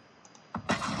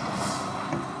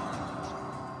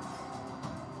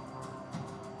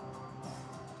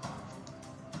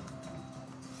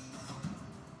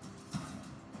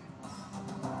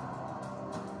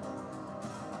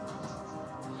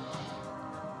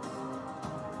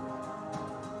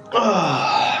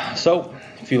 So,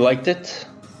 if you liked it,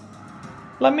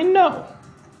 let me know.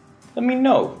 Let me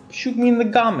know. Shoot me in the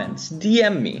comments.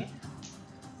 DM me.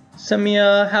 Send me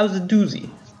a how's a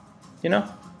doozy. You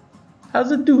know?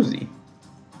 How's a doozy?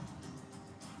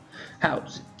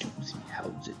 How's it doozy?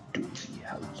 How's it doozy?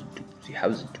 How's it doozy?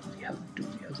 How's it doozy? How's it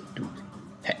doozy? How's it doozy?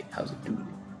 Hey, how's it doozy?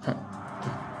 Huh.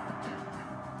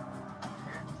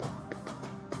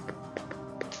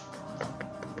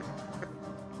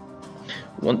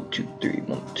 1, 2, 3,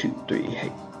 1, 2, 3, hey.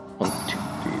 1, 2,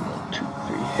 3, 1, 2,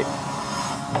 3, hey.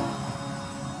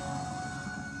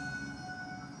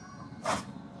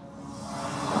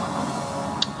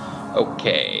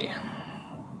 Okay.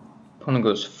 Opponent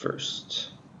goes first.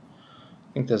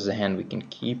 I think this is a hand we can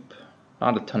keep.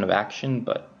 Not a ton of action,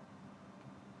 but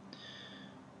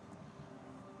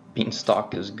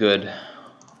Beanstalk is good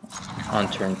on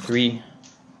turn 3.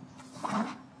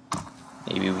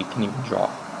 Maybe we can even draw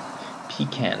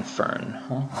Pecan Fern,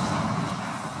 huh?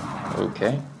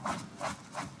 Okay.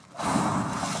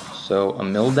 So a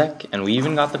mill deck, and we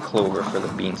even got the Clover for the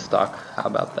Beanstalk. How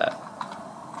about that?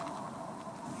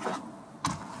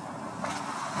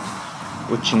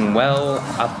 Witching Well,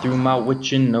 I threw my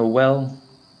witching no well.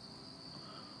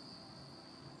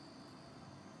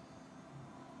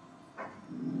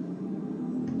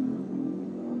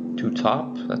 Two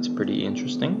top, that's pretty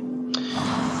interesting.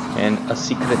 And a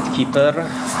Secret Keeper.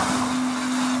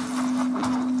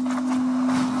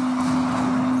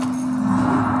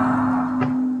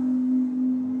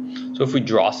 So if we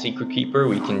draw Secret Keeper,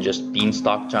 we can just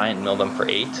Beanstalk Giant, mill them for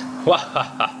 8.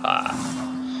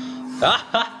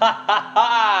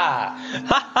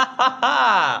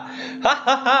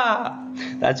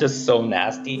 That's just so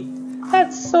nasty.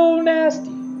 That's so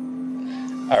nasty.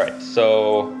 Alright,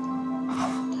 so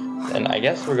then I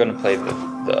guess we're gonna play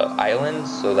the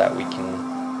islands so that we can,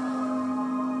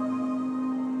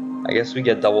 I guess we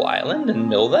get double island and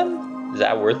mill them? Is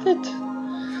that worth it?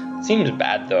 Seems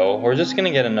bad though. We're just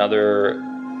gonna get another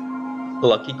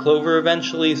Lucky Clover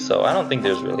eventually, so I don't think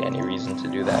there's really any reason to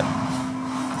do that.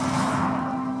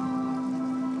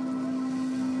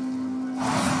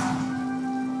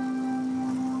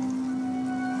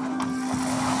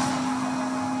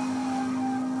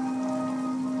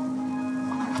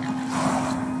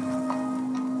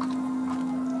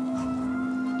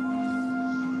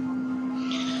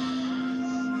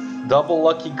 Double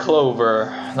Lucky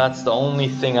Clover, that's the only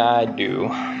thing I do.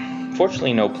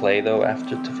 Fortunately no play though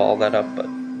after to follow that up, but...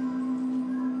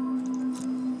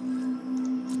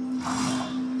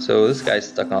 So this guy's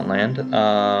stuck on land.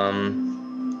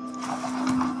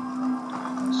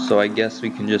 So I guess we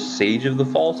can just Sage of the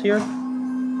Falls here.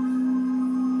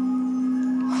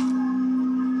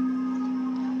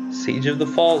 Sage of the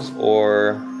Falls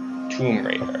or Tomb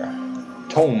Raider?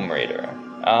 Tomb Raider.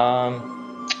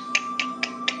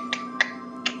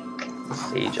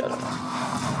 Sage, I don't know.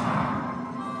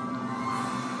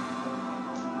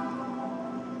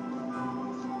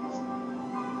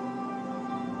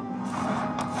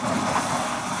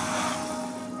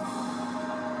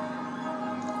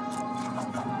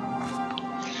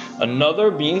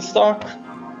 Another Beanstalk?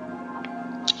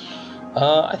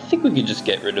 I think we could just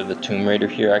get rid of the Tomb Raider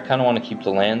here. I kind of want to keep the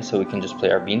land so we can just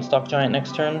play our Beanstalk Giant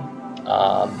next turn.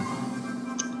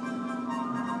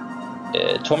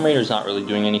 Tomb Raider's not really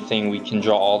doing anything. We can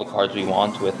draw all the cards we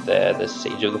want with this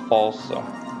Sage of the Falls, so...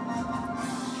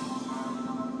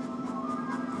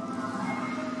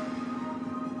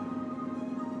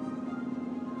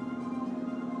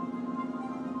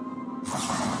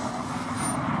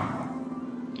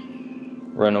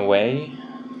 Run away.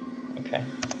 Okay.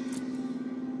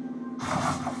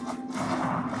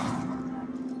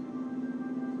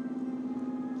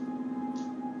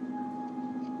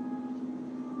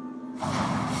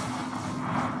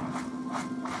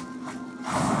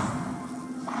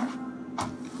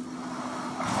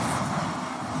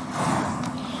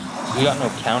 We got no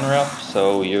counter up,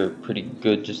 so you're pretty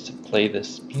good just to play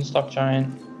this Beanstalk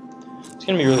Giant. It's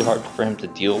going to be really hard for him to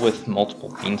deal with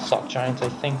multiple Beanstalk Giants, I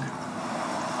think.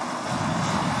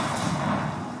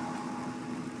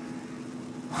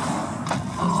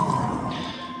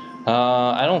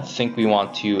 I don't think we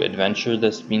want to adventure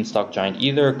this Beanstalk Giant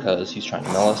either, because he's trying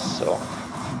to mill us, so...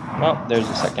 Well, there's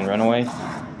the second runaway.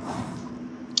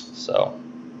 So...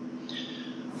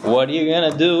 What are you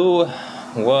gonna do?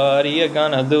 What are you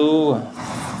gonna do?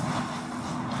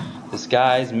 This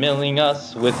guy's milling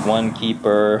us with one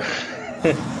keeper.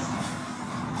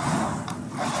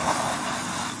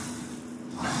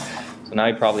 So now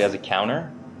he probably has a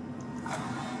counter.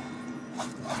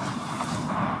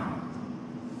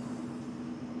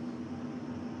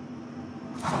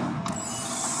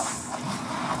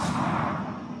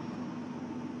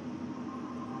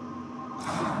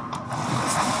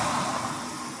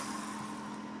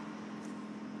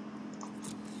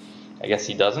 I guess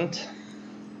he doesn't.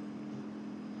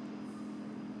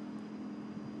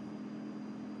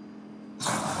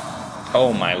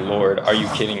 Oh my lord, are you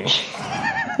kidding me?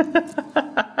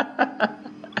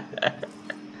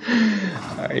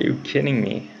 Are you kidding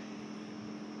me?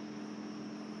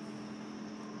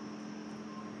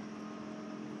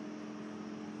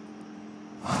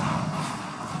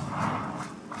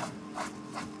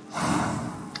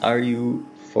 Are you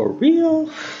for real?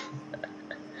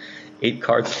 8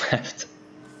 cards left.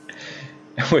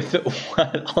 With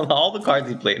what, all the cards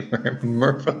he played were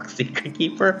Merfolk Secret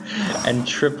Keeper and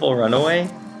Triple Runaway?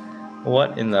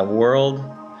 What in the world?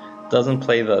 Doesn't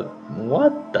play the...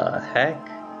 What the heck?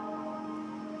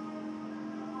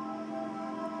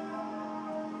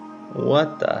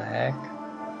 What the heck?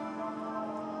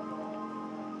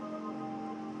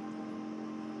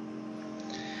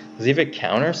 Does he have a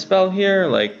counter spell here?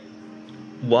 Like,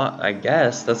 what? I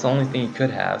guess that's the only thing he could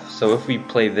have. So if we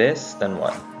play this, then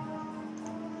what?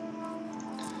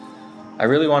 I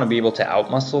really want to be able to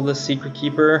outmuscle this Secret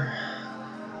Keeper,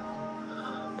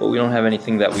 but we don't have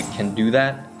anything that we can do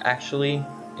that, actually,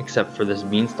 except for this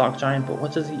Beanstalk Giant. But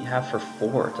what does he have for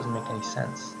 4? It doesn't make any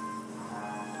sense.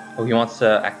 Oh, he wants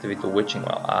to activate the Witching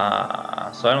Well.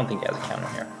 Ah, so I don't think he has a counter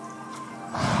here.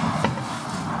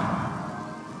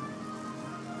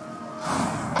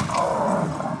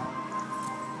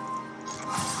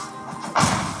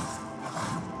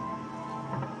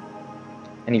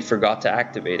 And he forgot to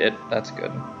activate it. That's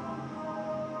good.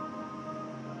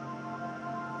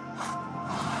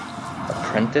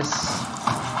 Apprentice?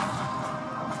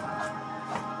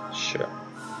 Sure.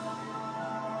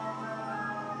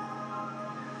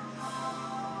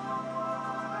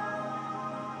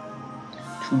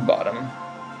 Two bottom.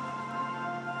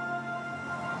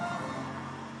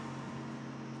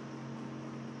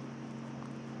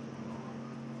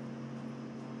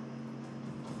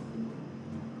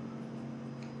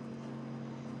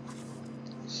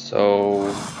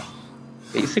 So,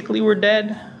 basically we're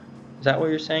dead? Is that what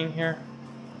you're saying here?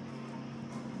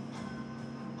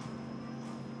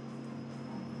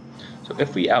 So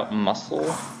if we outmuscle...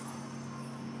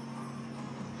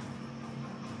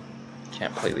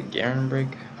 Can't play the Garen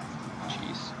Brig?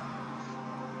 Jeez.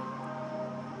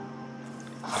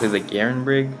 Play the Garen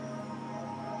Brig?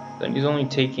 Then he's only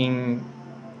taking...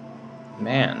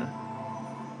 Man.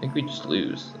 I think we just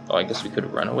lose. Oh, I guess we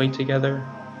could run away together.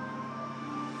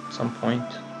 Some point.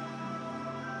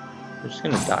 We're just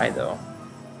gonna die though.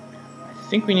 I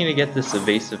think we need to get this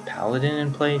evasive paladin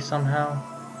in play somehow.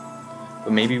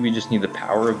 But maybe we just need the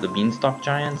power of the Beanstalk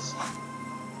Giants.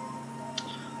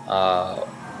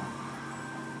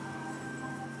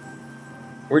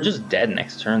 We're just dead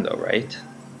next turn though, right?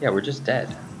 Yeah, we're just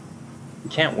dead. We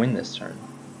can't win this turn.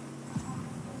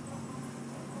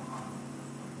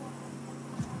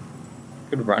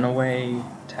 Could run away,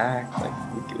 attack,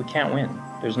 like we can't win.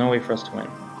 There's no way for us to win.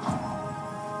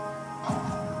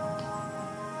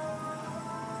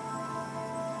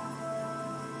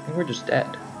 I think we're just dead.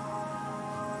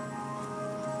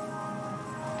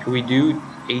 Could we do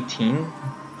 18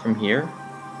 from here?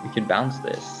 We could bounce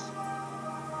this.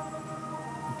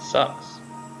 It sucks.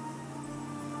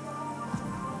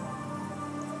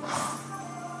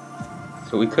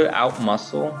 So we could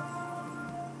outmuscle,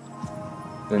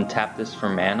 then tap this for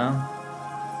mana,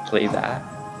 play that.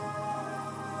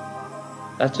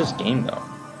 That's just game though.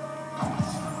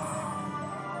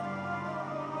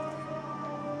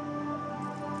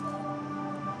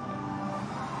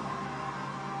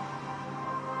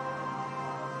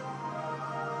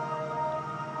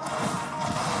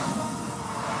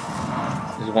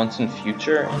 Is once in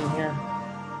future in here?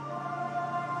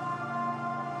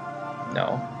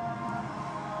 No.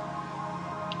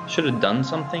 Should have done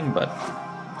something, but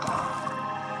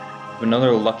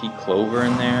another lucky clover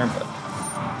in there, but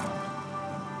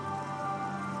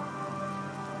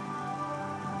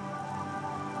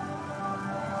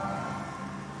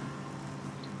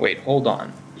wait, hold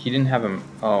on. He didn't have him.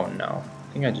 Oh no.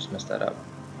 I think I just messed that up.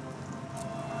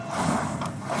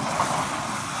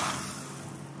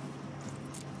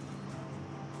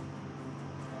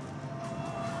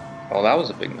 Well, that was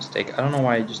a big mistake. I don't know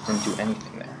why I just didn't do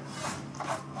anything there.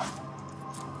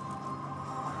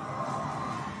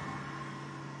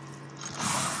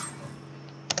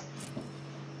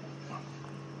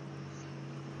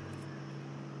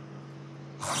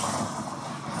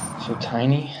 So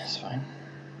tiny, it's fine.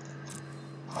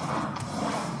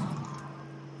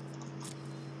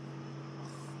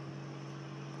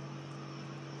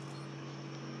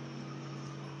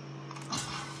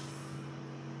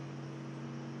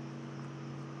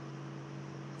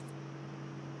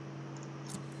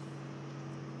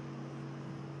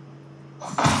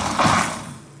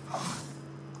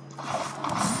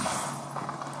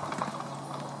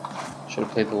 Should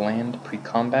have played the land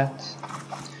pre-combat.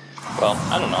 Well,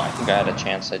 I don't know. I think I had a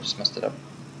chance. I just messed it up.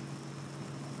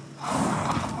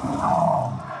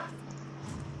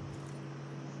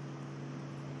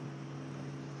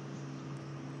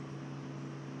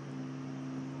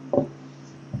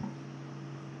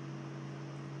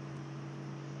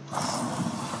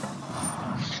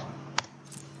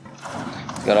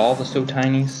 Got all the so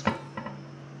tinies.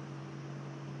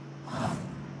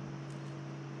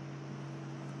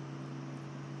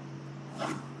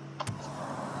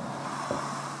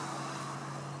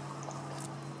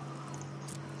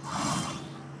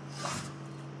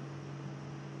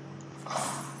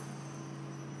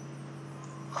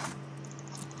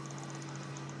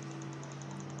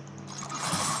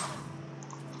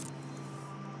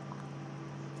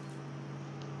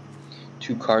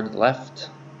 Two cards left.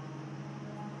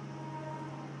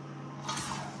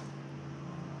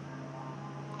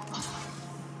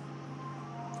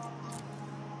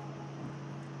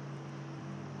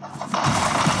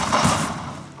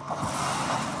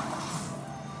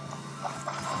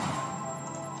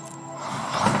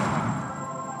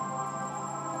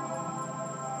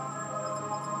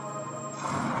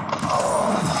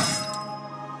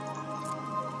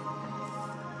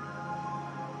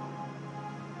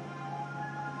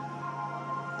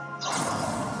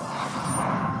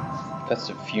 That's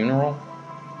a funeral.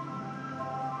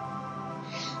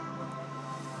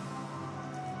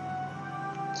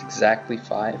 It's exactly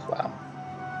 5. Wow.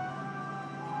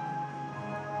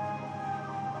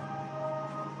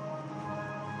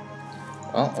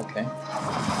 Well, okay.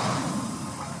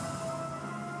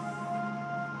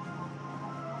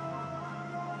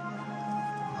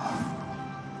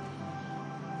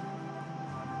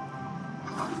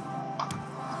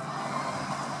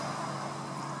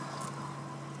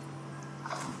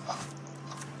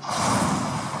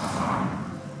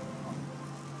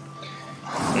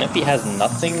 And if he has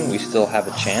nothing, we still have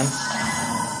a chance.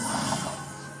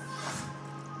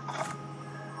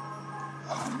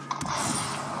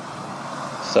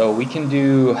 So we can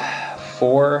do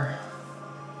 4.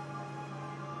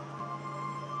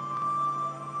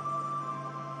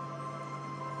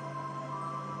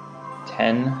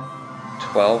 $10,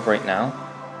 $12 right now.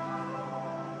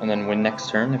 And then win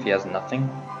next turn if he has nothing.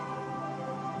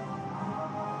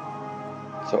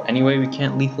 So anyway, we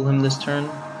can't lethal him this turn.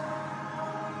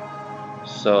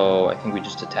 So I think we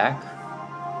just attack.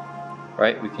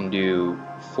 Right, we can do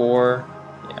 4.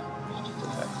 Yeah, just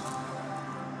attack.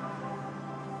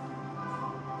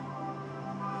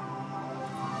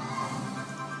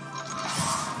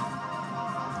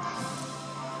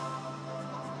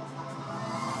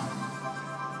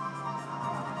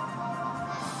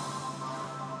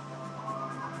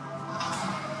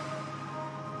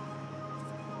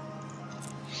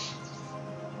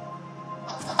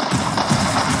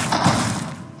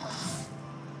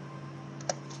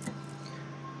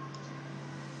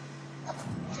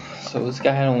 So this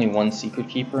guy had only 1 Secret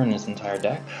Keeper in his entire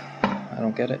deck. I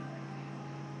don't get it.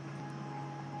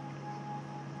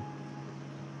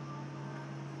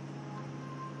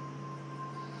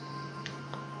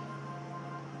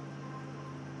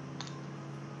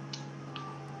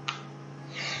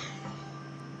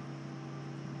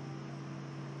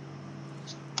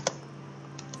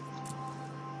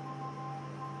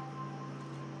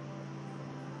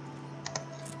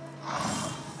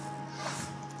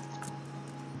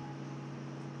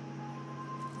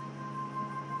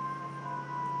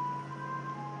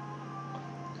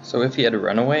 So if he had a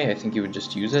runaway, I think he would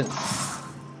just use it.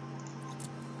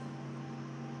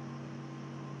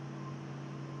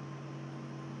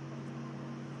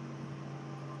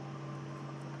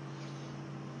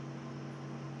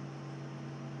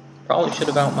 Probably should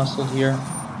have outmuscled here.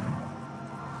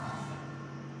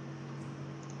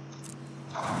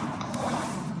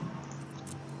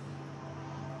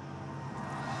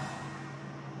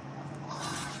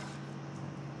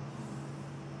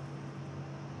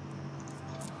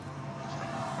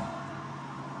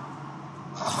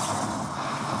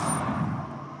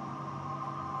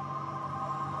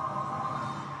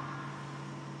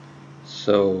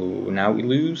 So now we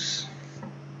lose.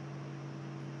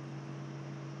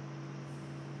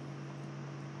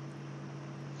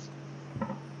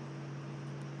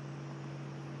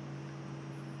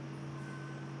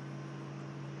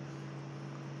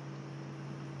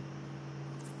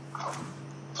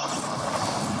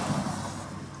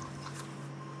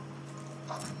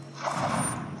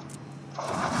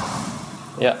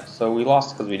 Yeah, so we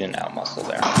lost because we didn't outmuscle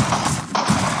there.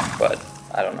 But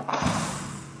I don't know.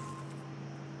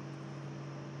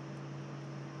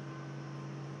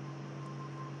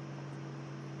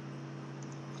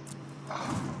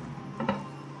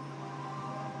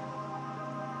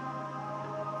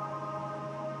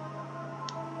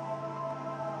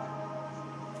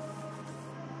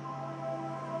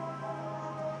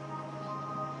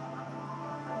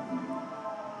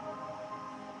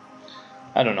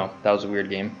 I don't know. That was a weird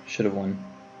game. Should have won.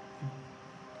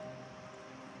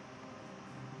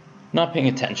 Not paying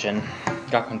attention.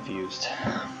 Got confused.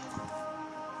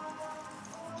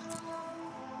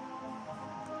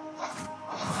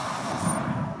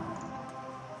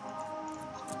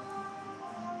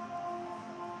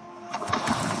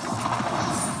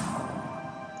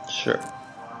 Sure.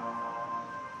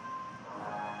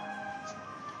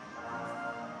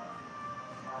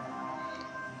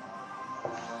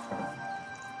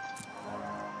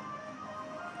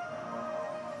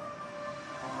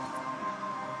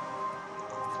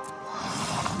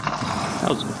 That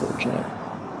was unfortunate.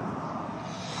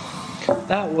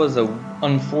 That was a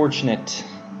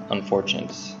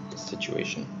unfortunate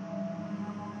situation.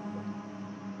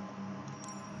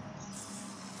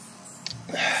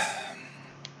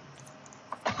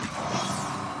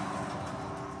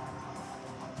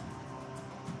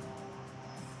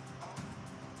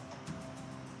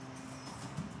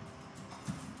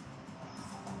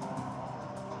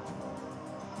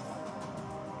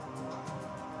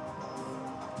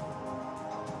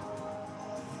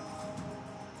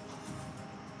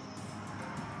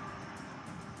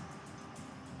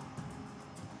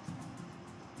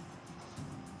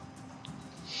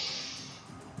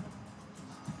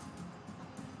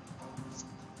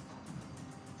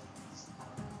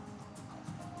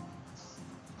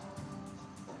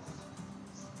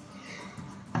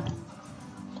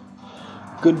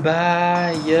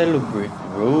 Goodbye, Yellow Brick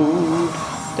Road.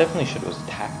 Definitely should have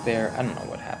attacked there. I don't know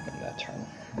what happened that turn.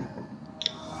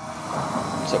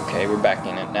 It's okay, we're back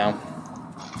in it now.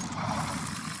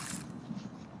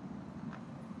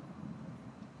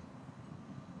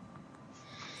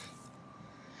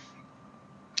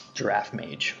 Giraffe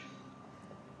Mage.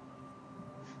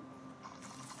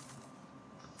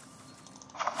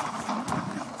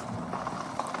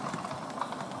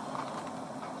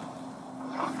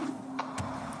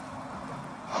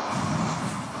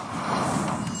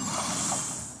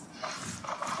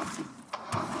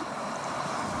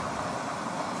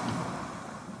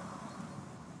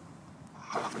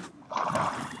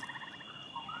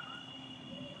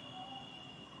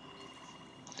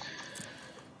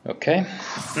 Okay.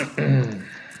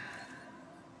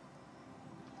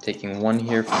 Taking one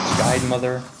here from Guide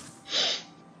Mother.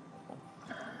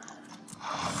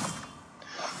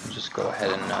 We'll just go ahead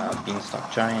and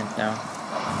Beanstalk Giant now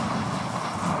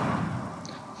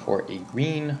for a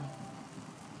green.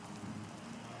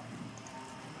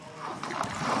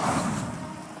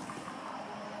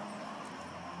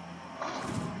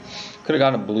 Could have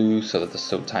gotten a blue so that the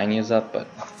So Tiny is up, but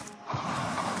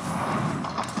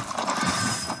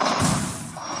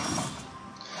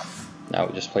now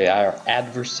we just play our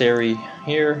adversary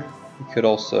here. We could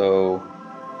also,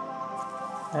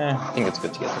 I think it's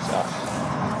good to get this off.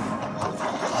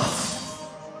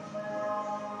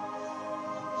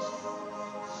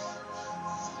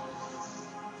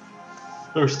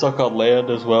 They're stuck on land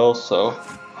as well, so.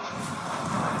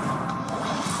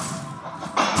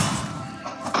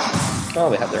 Oh,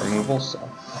 they have their removal, so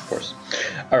of course.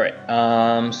 Alright,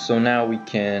 so now we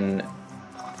can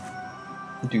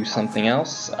do something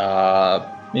else.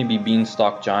 Maybe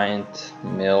Beanstalk Giant,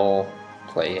 mill,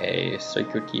 play a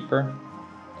Sacred Keeper.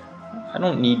 I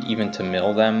don't need even to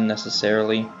mill them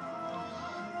necessarily.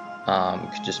 We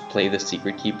could just play the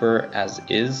Secret Keeper as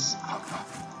is.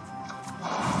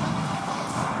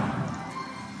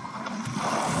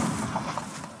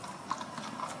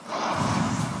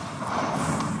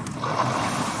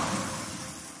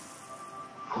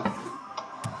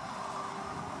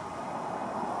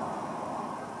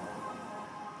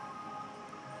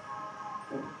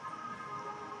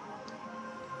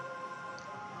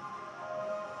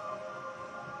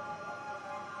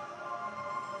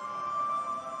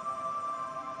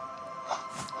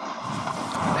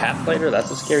 Pathlighter,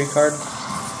 that's a scary card.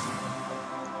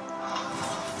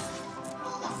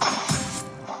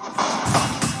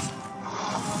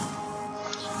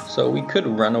 So we could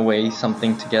run away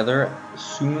something together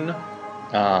soon,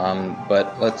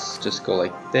 but let's just go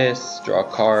like this, draw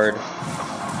a card.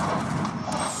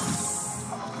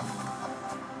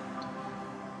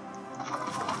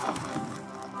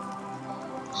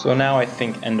 So now I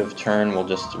think end of turn we'll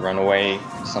just run away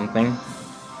something.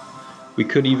 We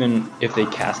could even, if they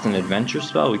cast an adventure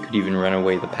spell, we could even run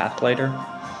away the Pathlighter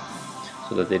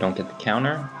so that they don't get the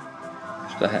counter.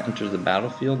 So that enters the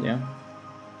battlefield, yeah.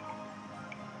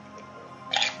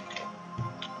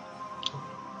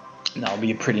 That'll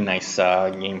be a pretty nice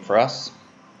game for us.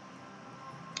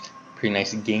 Pretty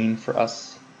nice gain for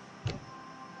us.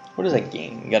 What is that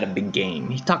game? We got a big game.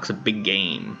 He talks a big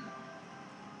game.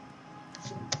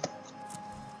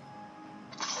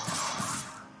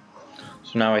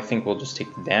 So now I think we'll just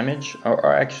take the damage,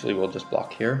 or actually we'll just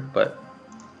block here, but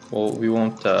we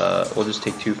won't. We'll just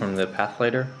take 2 from the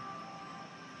Pathlighter.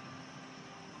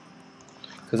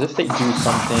 Because if they do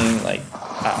something like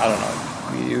I don't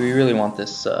know, we really want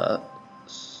this so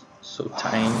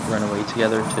tiny run away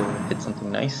together to hit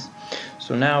something nice.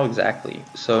 So now exactly.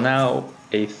 So now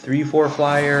a 3/4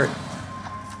 flyer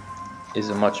is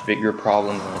a much bigger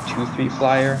problem than a 2/3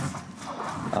 flyer.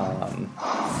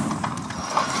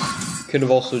 Could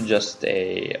have also just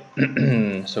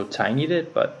so tinied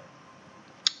it, but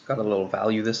got a little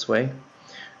value this way.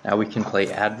 Now we can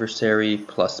play Adversary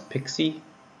plus Pixie.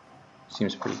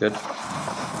 Seems pretty good.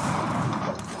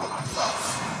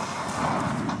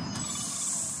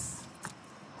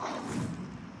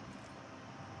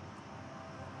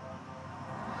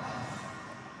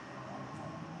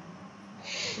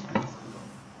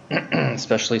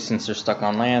 Especially since they're stuck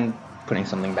on land. Putting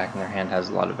something back in their hand has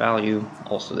a lot of value.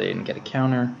 Also, they didn't get a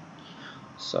counter,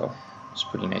 so it's a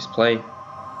pretty nice play.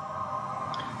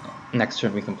 Next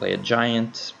turn we can play a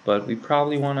giant, but we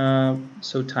probably want to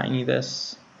so tiny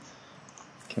this.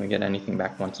 Can we get anything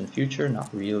back once in future? Not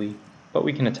really, but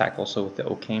we can attack also with the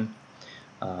Oko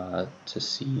to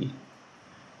see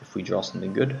if we draw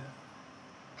something good.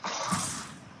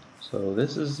 So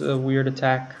this is a weird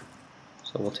attack,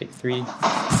 so we'll take 3,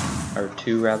 or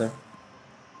 2 rather.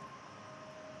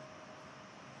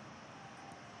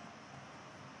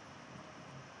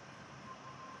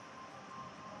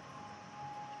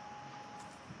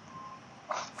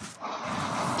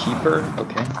 Keeper,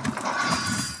 okay.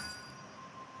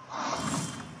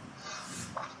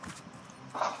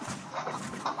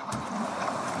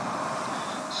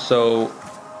 So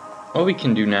what we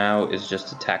can do now is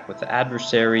just attack with the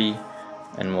Adversary,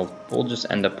 and we'll just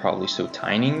end up probably so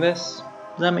tinying this.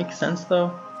 Does that make sense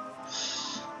though?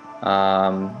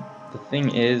 The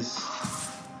thing is,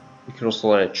 we could also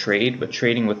let it trade, but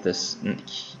trading with this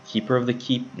Keeper of the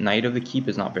Keep, Knight of the Keep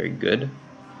is not very good.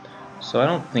 So I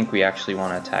don't think we actually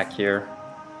want to attack here,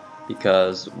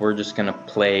 because we're just going to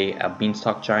play a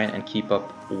Beanstalk Giant and keep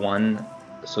up 1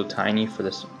 so tiny for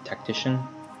this Tactician.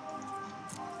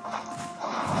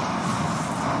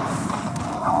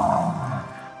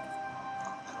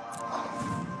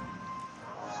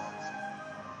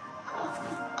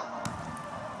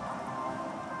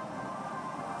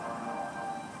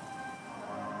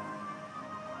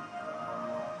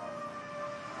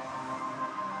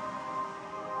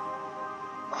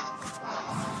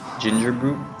 Ginger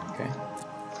Brute, okay.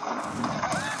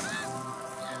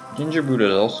 Ginger Brute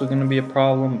is also going to be a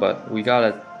problem, but we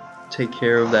gotta take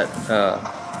care of that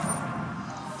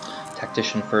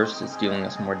Tactician first. It's dealing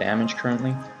us more damage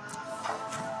currently.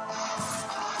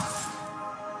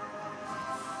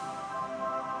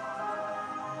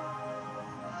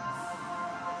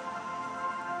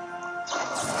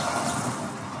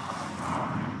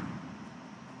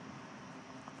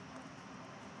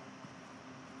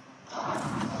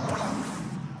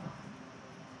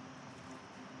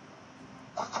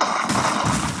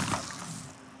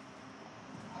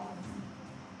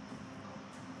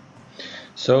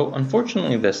 So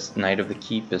unfortunately this Knight of the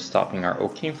Keep is stopping our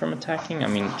Oko from attacking. I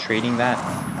mean, trading that,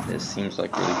 this seems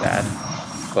like really bad,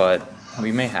 but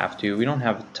we may have to. We don't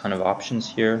have a ton of options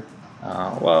here.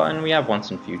 Well, and we have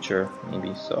once in future,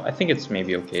 maybe. So I think it's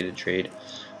maybe okay to trade.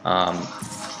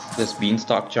 This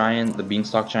Beanstalk Giant, the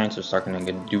Beanstalk Giants are going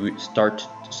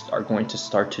to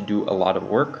start to do a lot of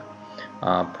work.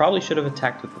 Probably should have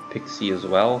attacked with the Pixie as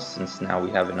well, since now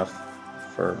we have enough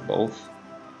for both.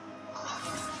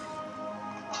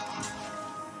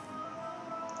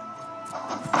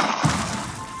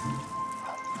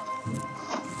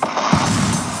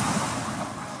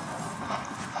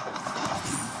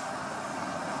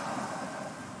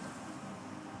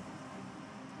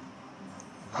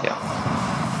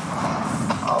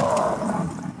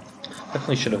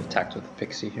 Definitely should have attacked with the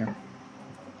Pixie here.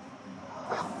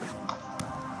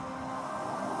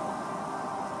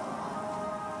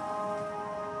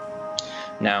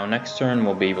 Now next turn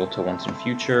we'll be able to once in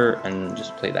future and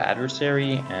just play the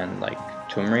adversary and like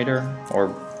Tomb Raider or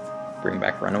bring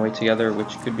back Runaway together,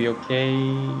 which could be okay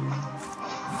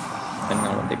depending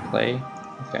on what they play.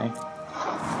 Okay.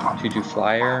 2/2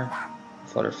 Flyer,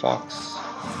 Flutter Fox,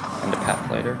 and a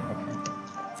Pathlighter. Okay.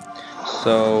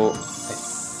 So I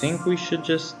think we should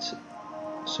just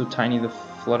So Tiny the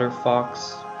Flutter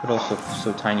Fox, could also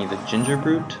So Tiny the Ginger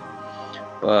Brute,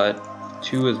 but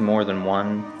 2 is more than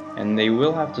 1, and they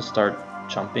will have to start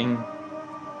chumping,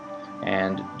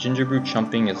 and Ginger Brute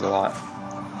chumping is a lot,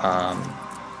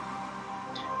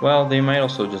 well, they might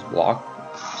also just block,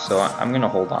 so I'm gonna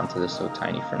hold on to this So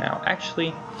Tiny for now.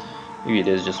 Actually, maybe it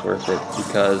is just worth it,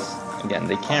 because again,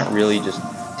 they can't really just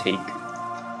take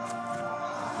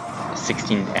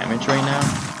 16 damage right now,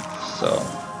 so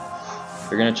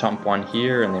they're gonna chump one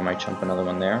here and they might chump another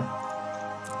one there.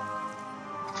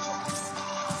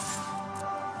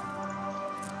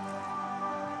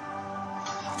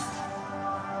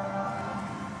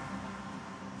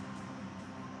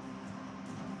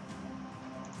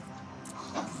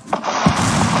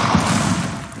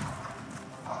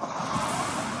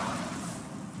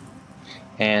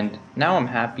 And now I'm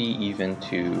happy even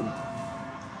to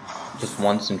just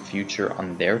once in future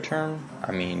on their turn.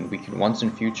 I mean, we could once in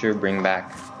future bring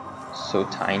back So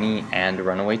Tiny and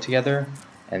Runaway together,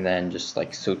 and then just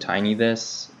like So Tiny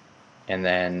this, and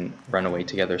then Runaway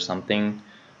together something,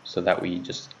 so that we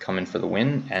just come in for the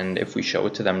win. And if we show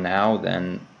it to them now,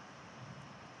 then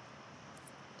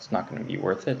it's not going to be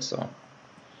worth it, so.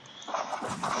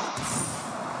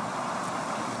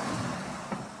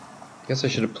 I guess I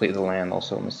should have played the land,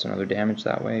 also missed another damage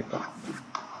that way, but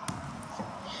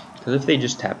because if they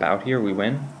just tap out here, we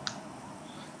win,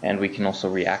 and we can also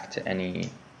react to anything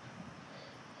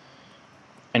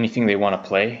they want to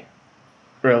play,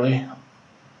 really.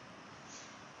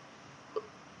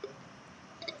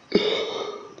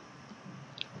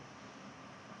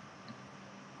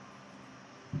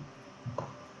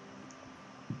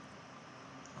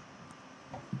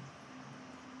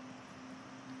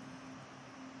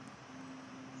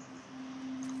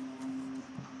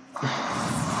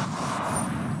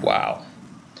 Wow.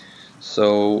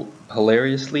 So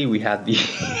hilariously, we had the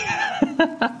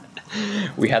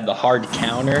we had the hard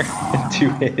counter to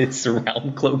his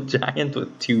Realm Cloak Giant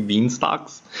with 2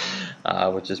 Beanstalks,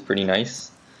 which is pretty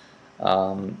nice.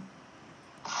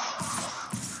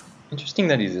 Interesting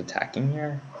that he's attacking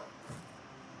here.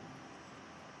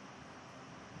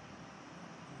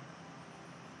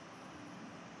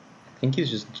 I think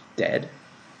he's just dead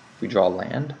if we draw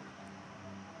land.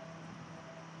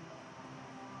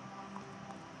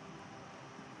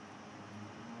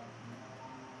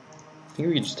 I think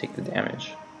we could just take the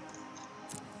damage.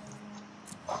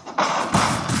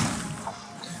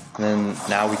 And then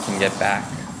now we can get back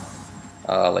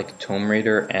like Tomb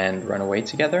Raider and Runaway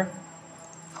together.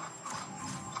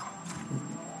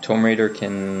 Tomb Raider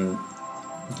can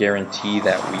guarantee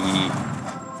that we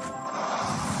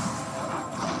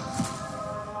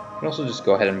can also just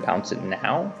go ahead and bounce it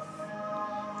now.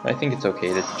 But I think it's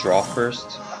okay to draw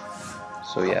first.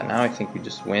 So yeah, now I think we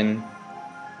just win,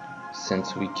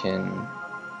 since we can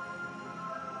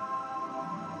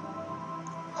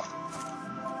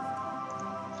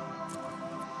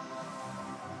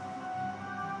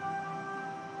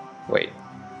wait.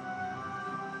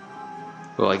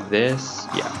 Go like this,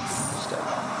 yeah, instead.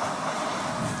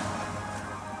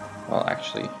 Well,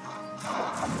 actually,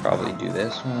 probably do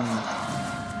this one.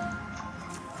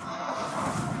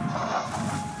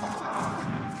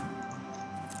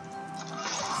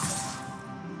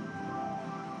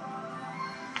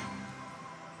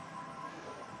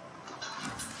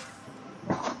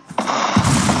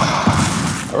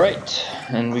 Alright,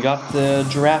 and we got the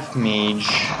Giraffe Mage.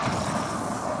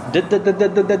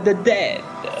 Dead.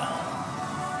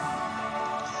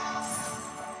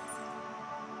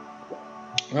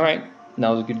 Alright, That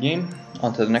was a good game.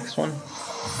 On to the next one.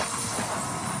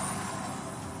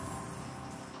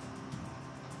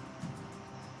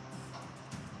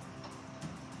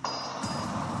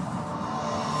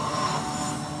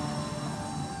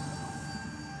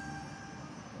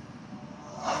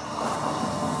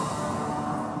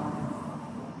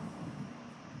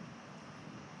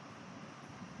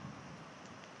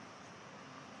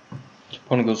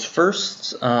 Opponent goes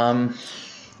first. I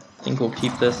think we'll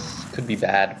keep this. Could be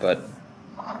bad, but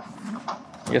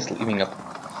I guess leaving up,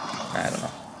 I don't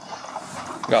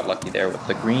know. Got lucky there with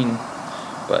the green,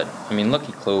 but I mean,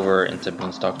 Lucky Clover into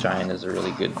Beanstalk Giant is a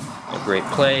great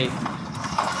play.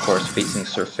 Of course, facing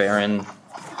Sir Farron,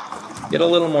 get a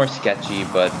little more sketchy,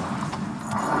 but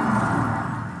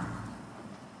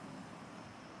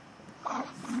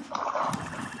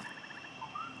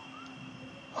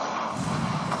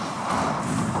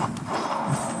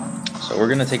so we're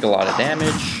gonna take a lot of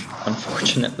damage,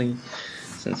 unfortunately,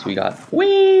 since we got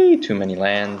way too many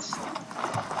lands.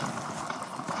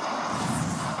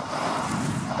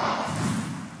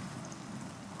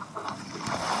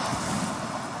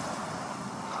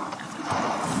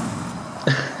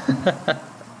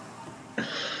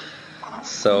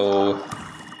 So we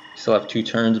still have 2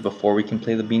 turns before we can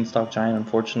play the Beanstalk Giant,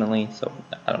 unfortunately, so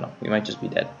I don't know, we might just be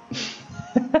dead.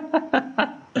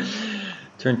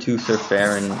 Turn 2 Sir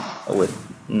Farron with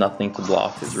nothing to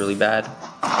block is really bad.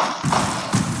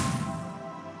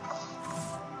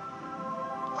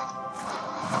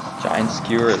 Giant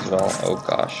Skewer as well, oh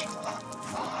gosh.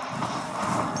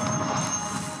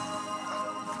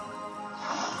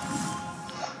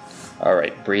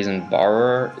 Alright, Brazen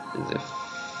Borrower is a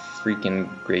freaking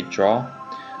great draw.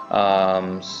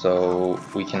 So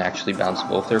we can actually bounce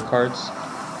both their cards.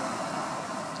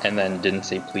 And then didn't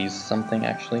say please something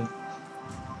actually.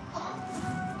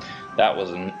 That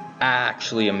was an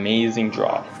actually amazing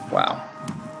draw. Wow.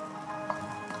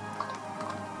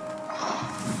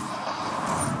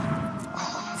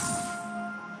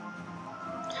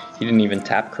 He didn't even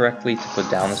tap correctly to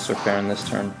put down the Sir Farron this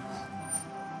turn.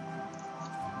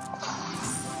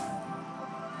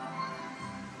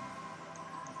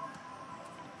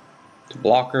 To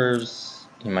blockers,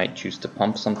 he might choose to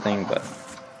pump something, but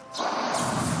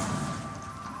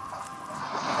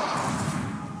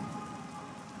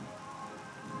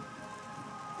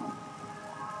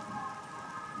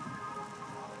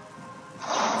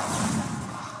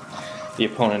the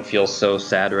opponent feels so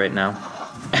sad right now.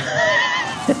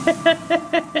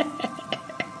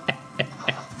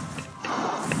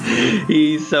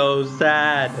 He's so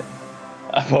sad.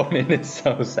 Opponent is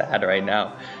so sad right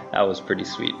now. That was pretty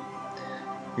sweet.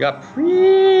 We got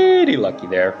pretty lucky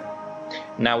there.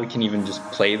 Now we can even just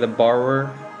play the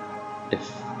Borrower if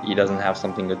he doesn't have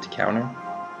something good to counter.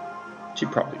 Which he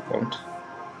probably won't.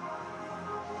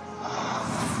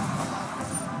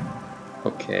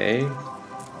 Okay.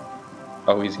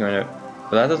 Oh, he's going to...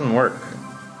 But that doesn't work.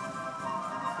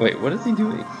 Wait, what is he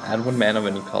doing? Add 1 mana of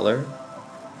any color?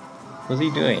 What's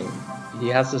he doing? He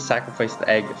has to sacrifice the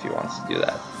egg if he wants to do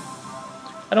that.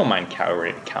 I don't mind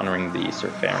countering the Sir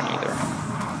Farron either.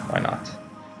 Why not?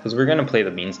 Because we're going to play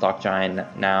the Beanstalk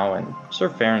Giant now, and Sir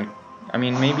Farron... I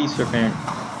mean, maybe Sir Farron...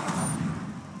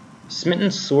 Smitten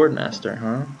Swordmaster,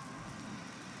 huh?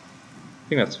 I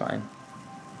think that's fine.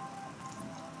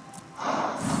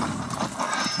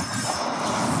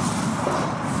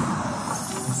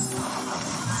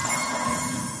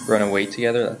 Run away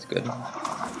together, that's good.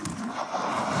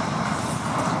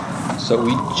 So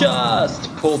we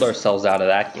just pulled ourselves out of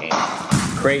that game.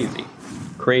 Crazy.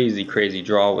 Crazy, crazy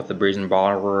draw with the Brazen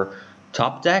Borrower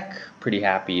top deck. Pretty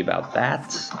happy about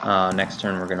that. Next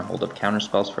turn we're going to hold up counter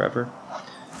spells forever.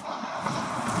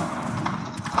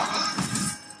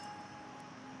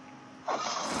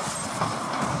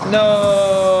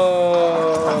 No!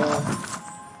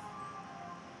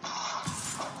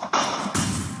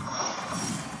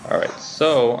 Alright,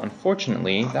 so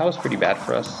unfortunately, that was pretty bad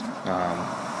for us.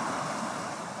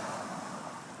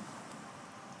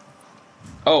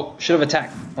 Oh, should have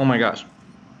attacked. Oh my gosh.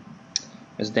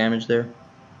 There's damage there.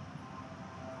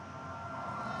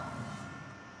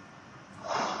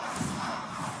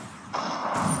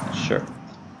 Sure.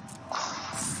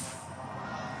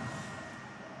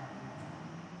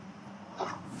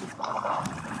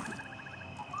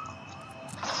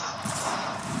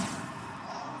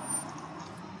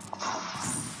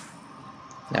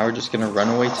 Now we're just going to run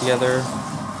away together.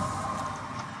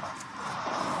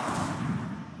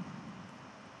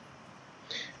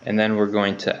 And then we're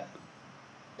going to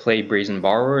play Brazen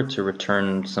Borrower to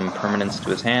return some permanents to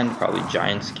his hand, probably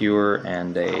Giant Skewer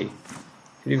and a...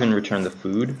 could even return the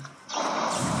food.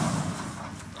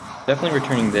 Definitely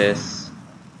returning this.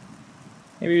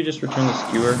 Maybe we just return the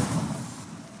skewer.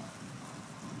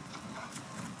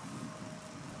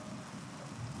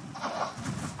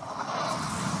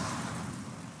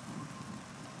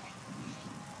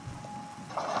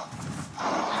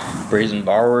 Brazen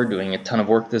Borrower doing a ton of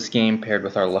work this game, paired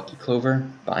with our Lucky Clover,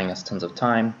 buying us tons of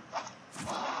time.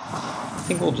 I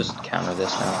think we'll just counter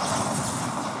this now.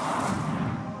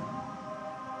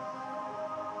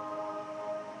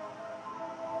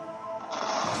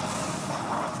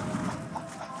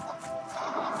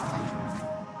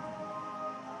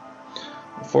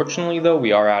 Unfortunately though,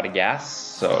 we are out of gas,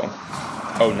 so...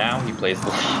 Oh, now he plays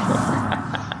the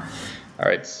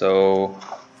Alright, so...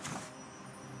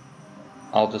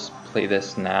 I'll just play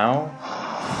this now.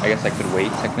 I guess I could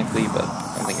wait technically, but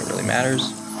I don't think it really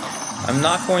matters. I'm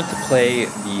not going to play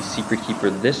the Secret Keeper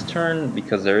this turn,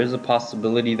 because there is a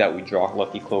possibility that we draw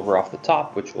Lucky Clover off the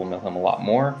top, which will mill him a lot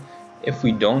more. If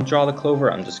we don't draw the Clover,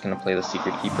 I'm just going to play the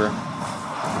Secret Keeper,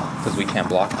 because we can't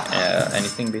block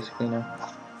anything basically now.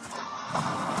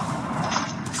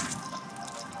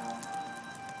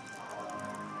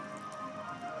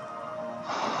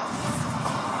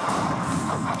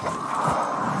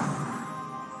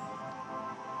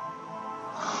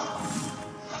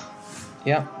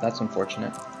 Yeah, that's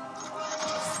unfortunate.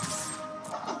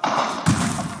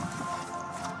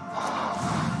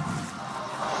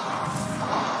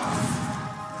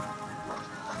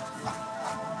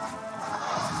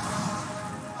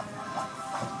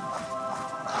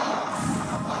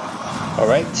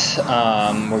 Alright,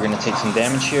 we're going to take some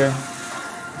damage here.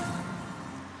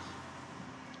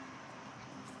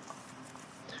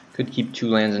 Could keep 2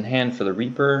 lands in hand for the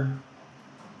Reaper,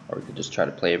 or we could just try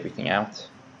to play everything out,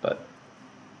 but...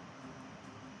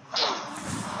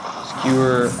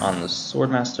 Skewer on the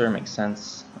Swordmaster makes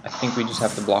sense. I think we just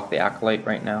have to block the Acolyte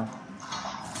right now.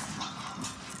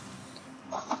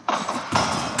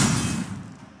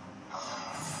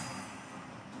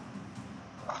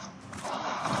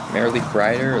 Mereleaf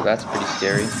Rider, that's pretty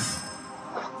scary.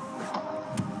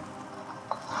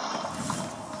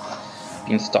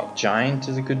 Beanstalk Giant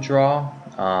is a good draw,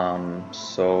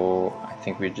 so I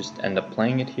think we just end up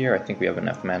playing it here. I think we have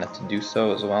enough mana to do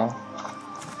so as well.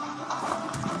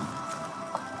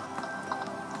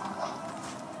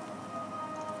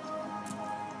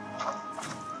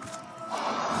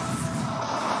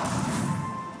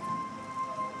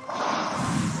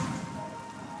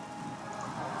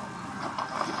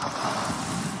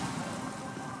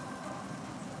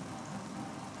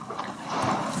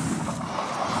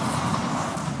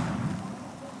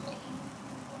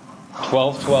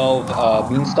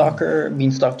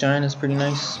 Beanstalk Giant is pretty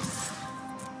nice.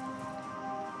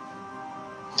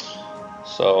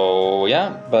 So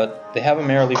yeah, but they have a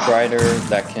Mereleaf Rider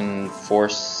that can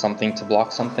force something to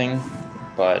block something,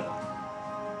 but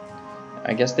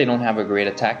I guess they don't have a great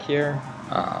attack here.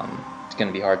 It's going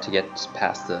to be hard to get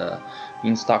past the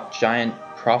Beanstalk Giant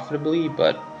profitably,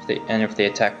 but if they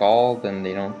attack all, then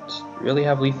they don't really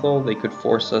have lethal. They could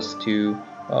force us to,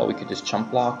 well, we could just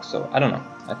chump block, so I don't know.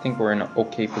 I think we're in an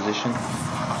okay position.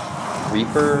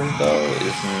 Reaper, though,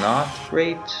 is not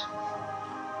great.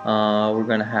 We're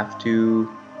going to have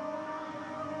to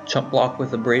chump block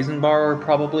with a Brazen Borrower,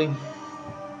 probably.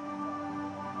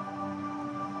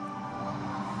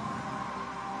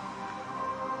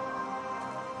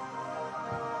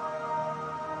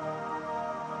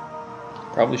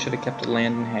 Probably should have kept a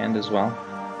land in hand as well.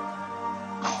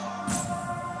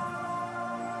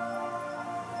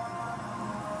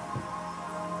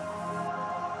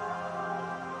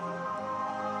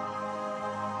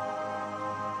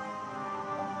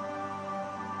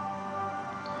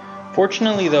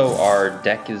 Fortunately, though, our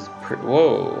deck is pretty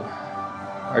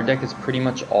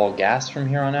much all gas from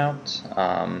here on out.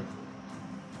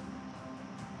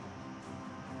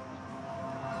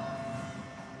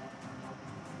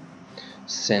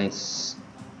 Since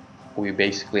we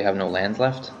basically have no lands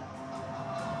left.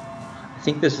 I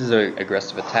think this is an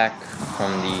aggressive attack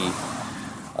from the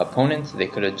opponent. They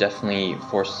could have definitely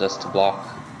forced us to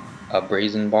block a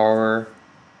Brazen Borrower.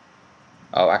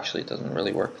 Oh, actually, it doesn't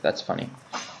really work. That's funny.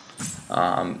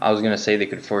 I was gonna say they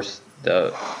could force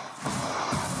the...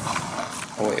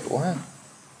 Oh wait, what?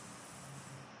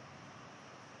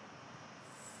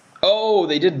 Oh,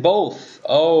 they did both!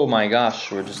 Oh my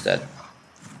gosh, we're just dead.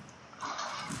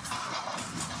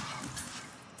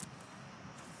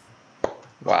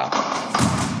 Wow.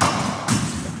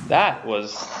 That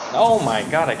was... Oh my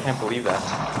god, I can't believe that.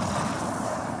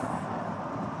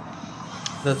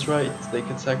 That's right, they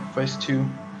could sacrifice 2.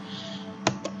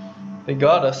 They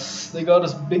got us. They got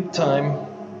us big time.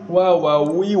 Wow, wow,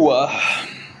 wee wah.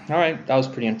 Alright, that was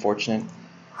pretty unfortunate.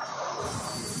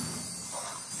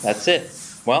 That's it.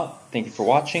 well, thank you for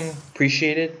watching.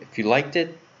 Appreciate it. If you liked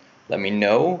it, let me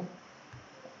know.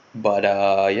 But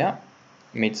yeah,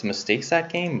 made some mistakes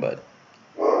that game, but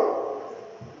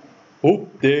oh,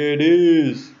 there it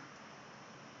is.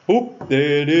 Oh,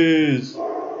 there it is.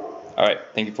 All right,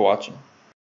 thank you for watching.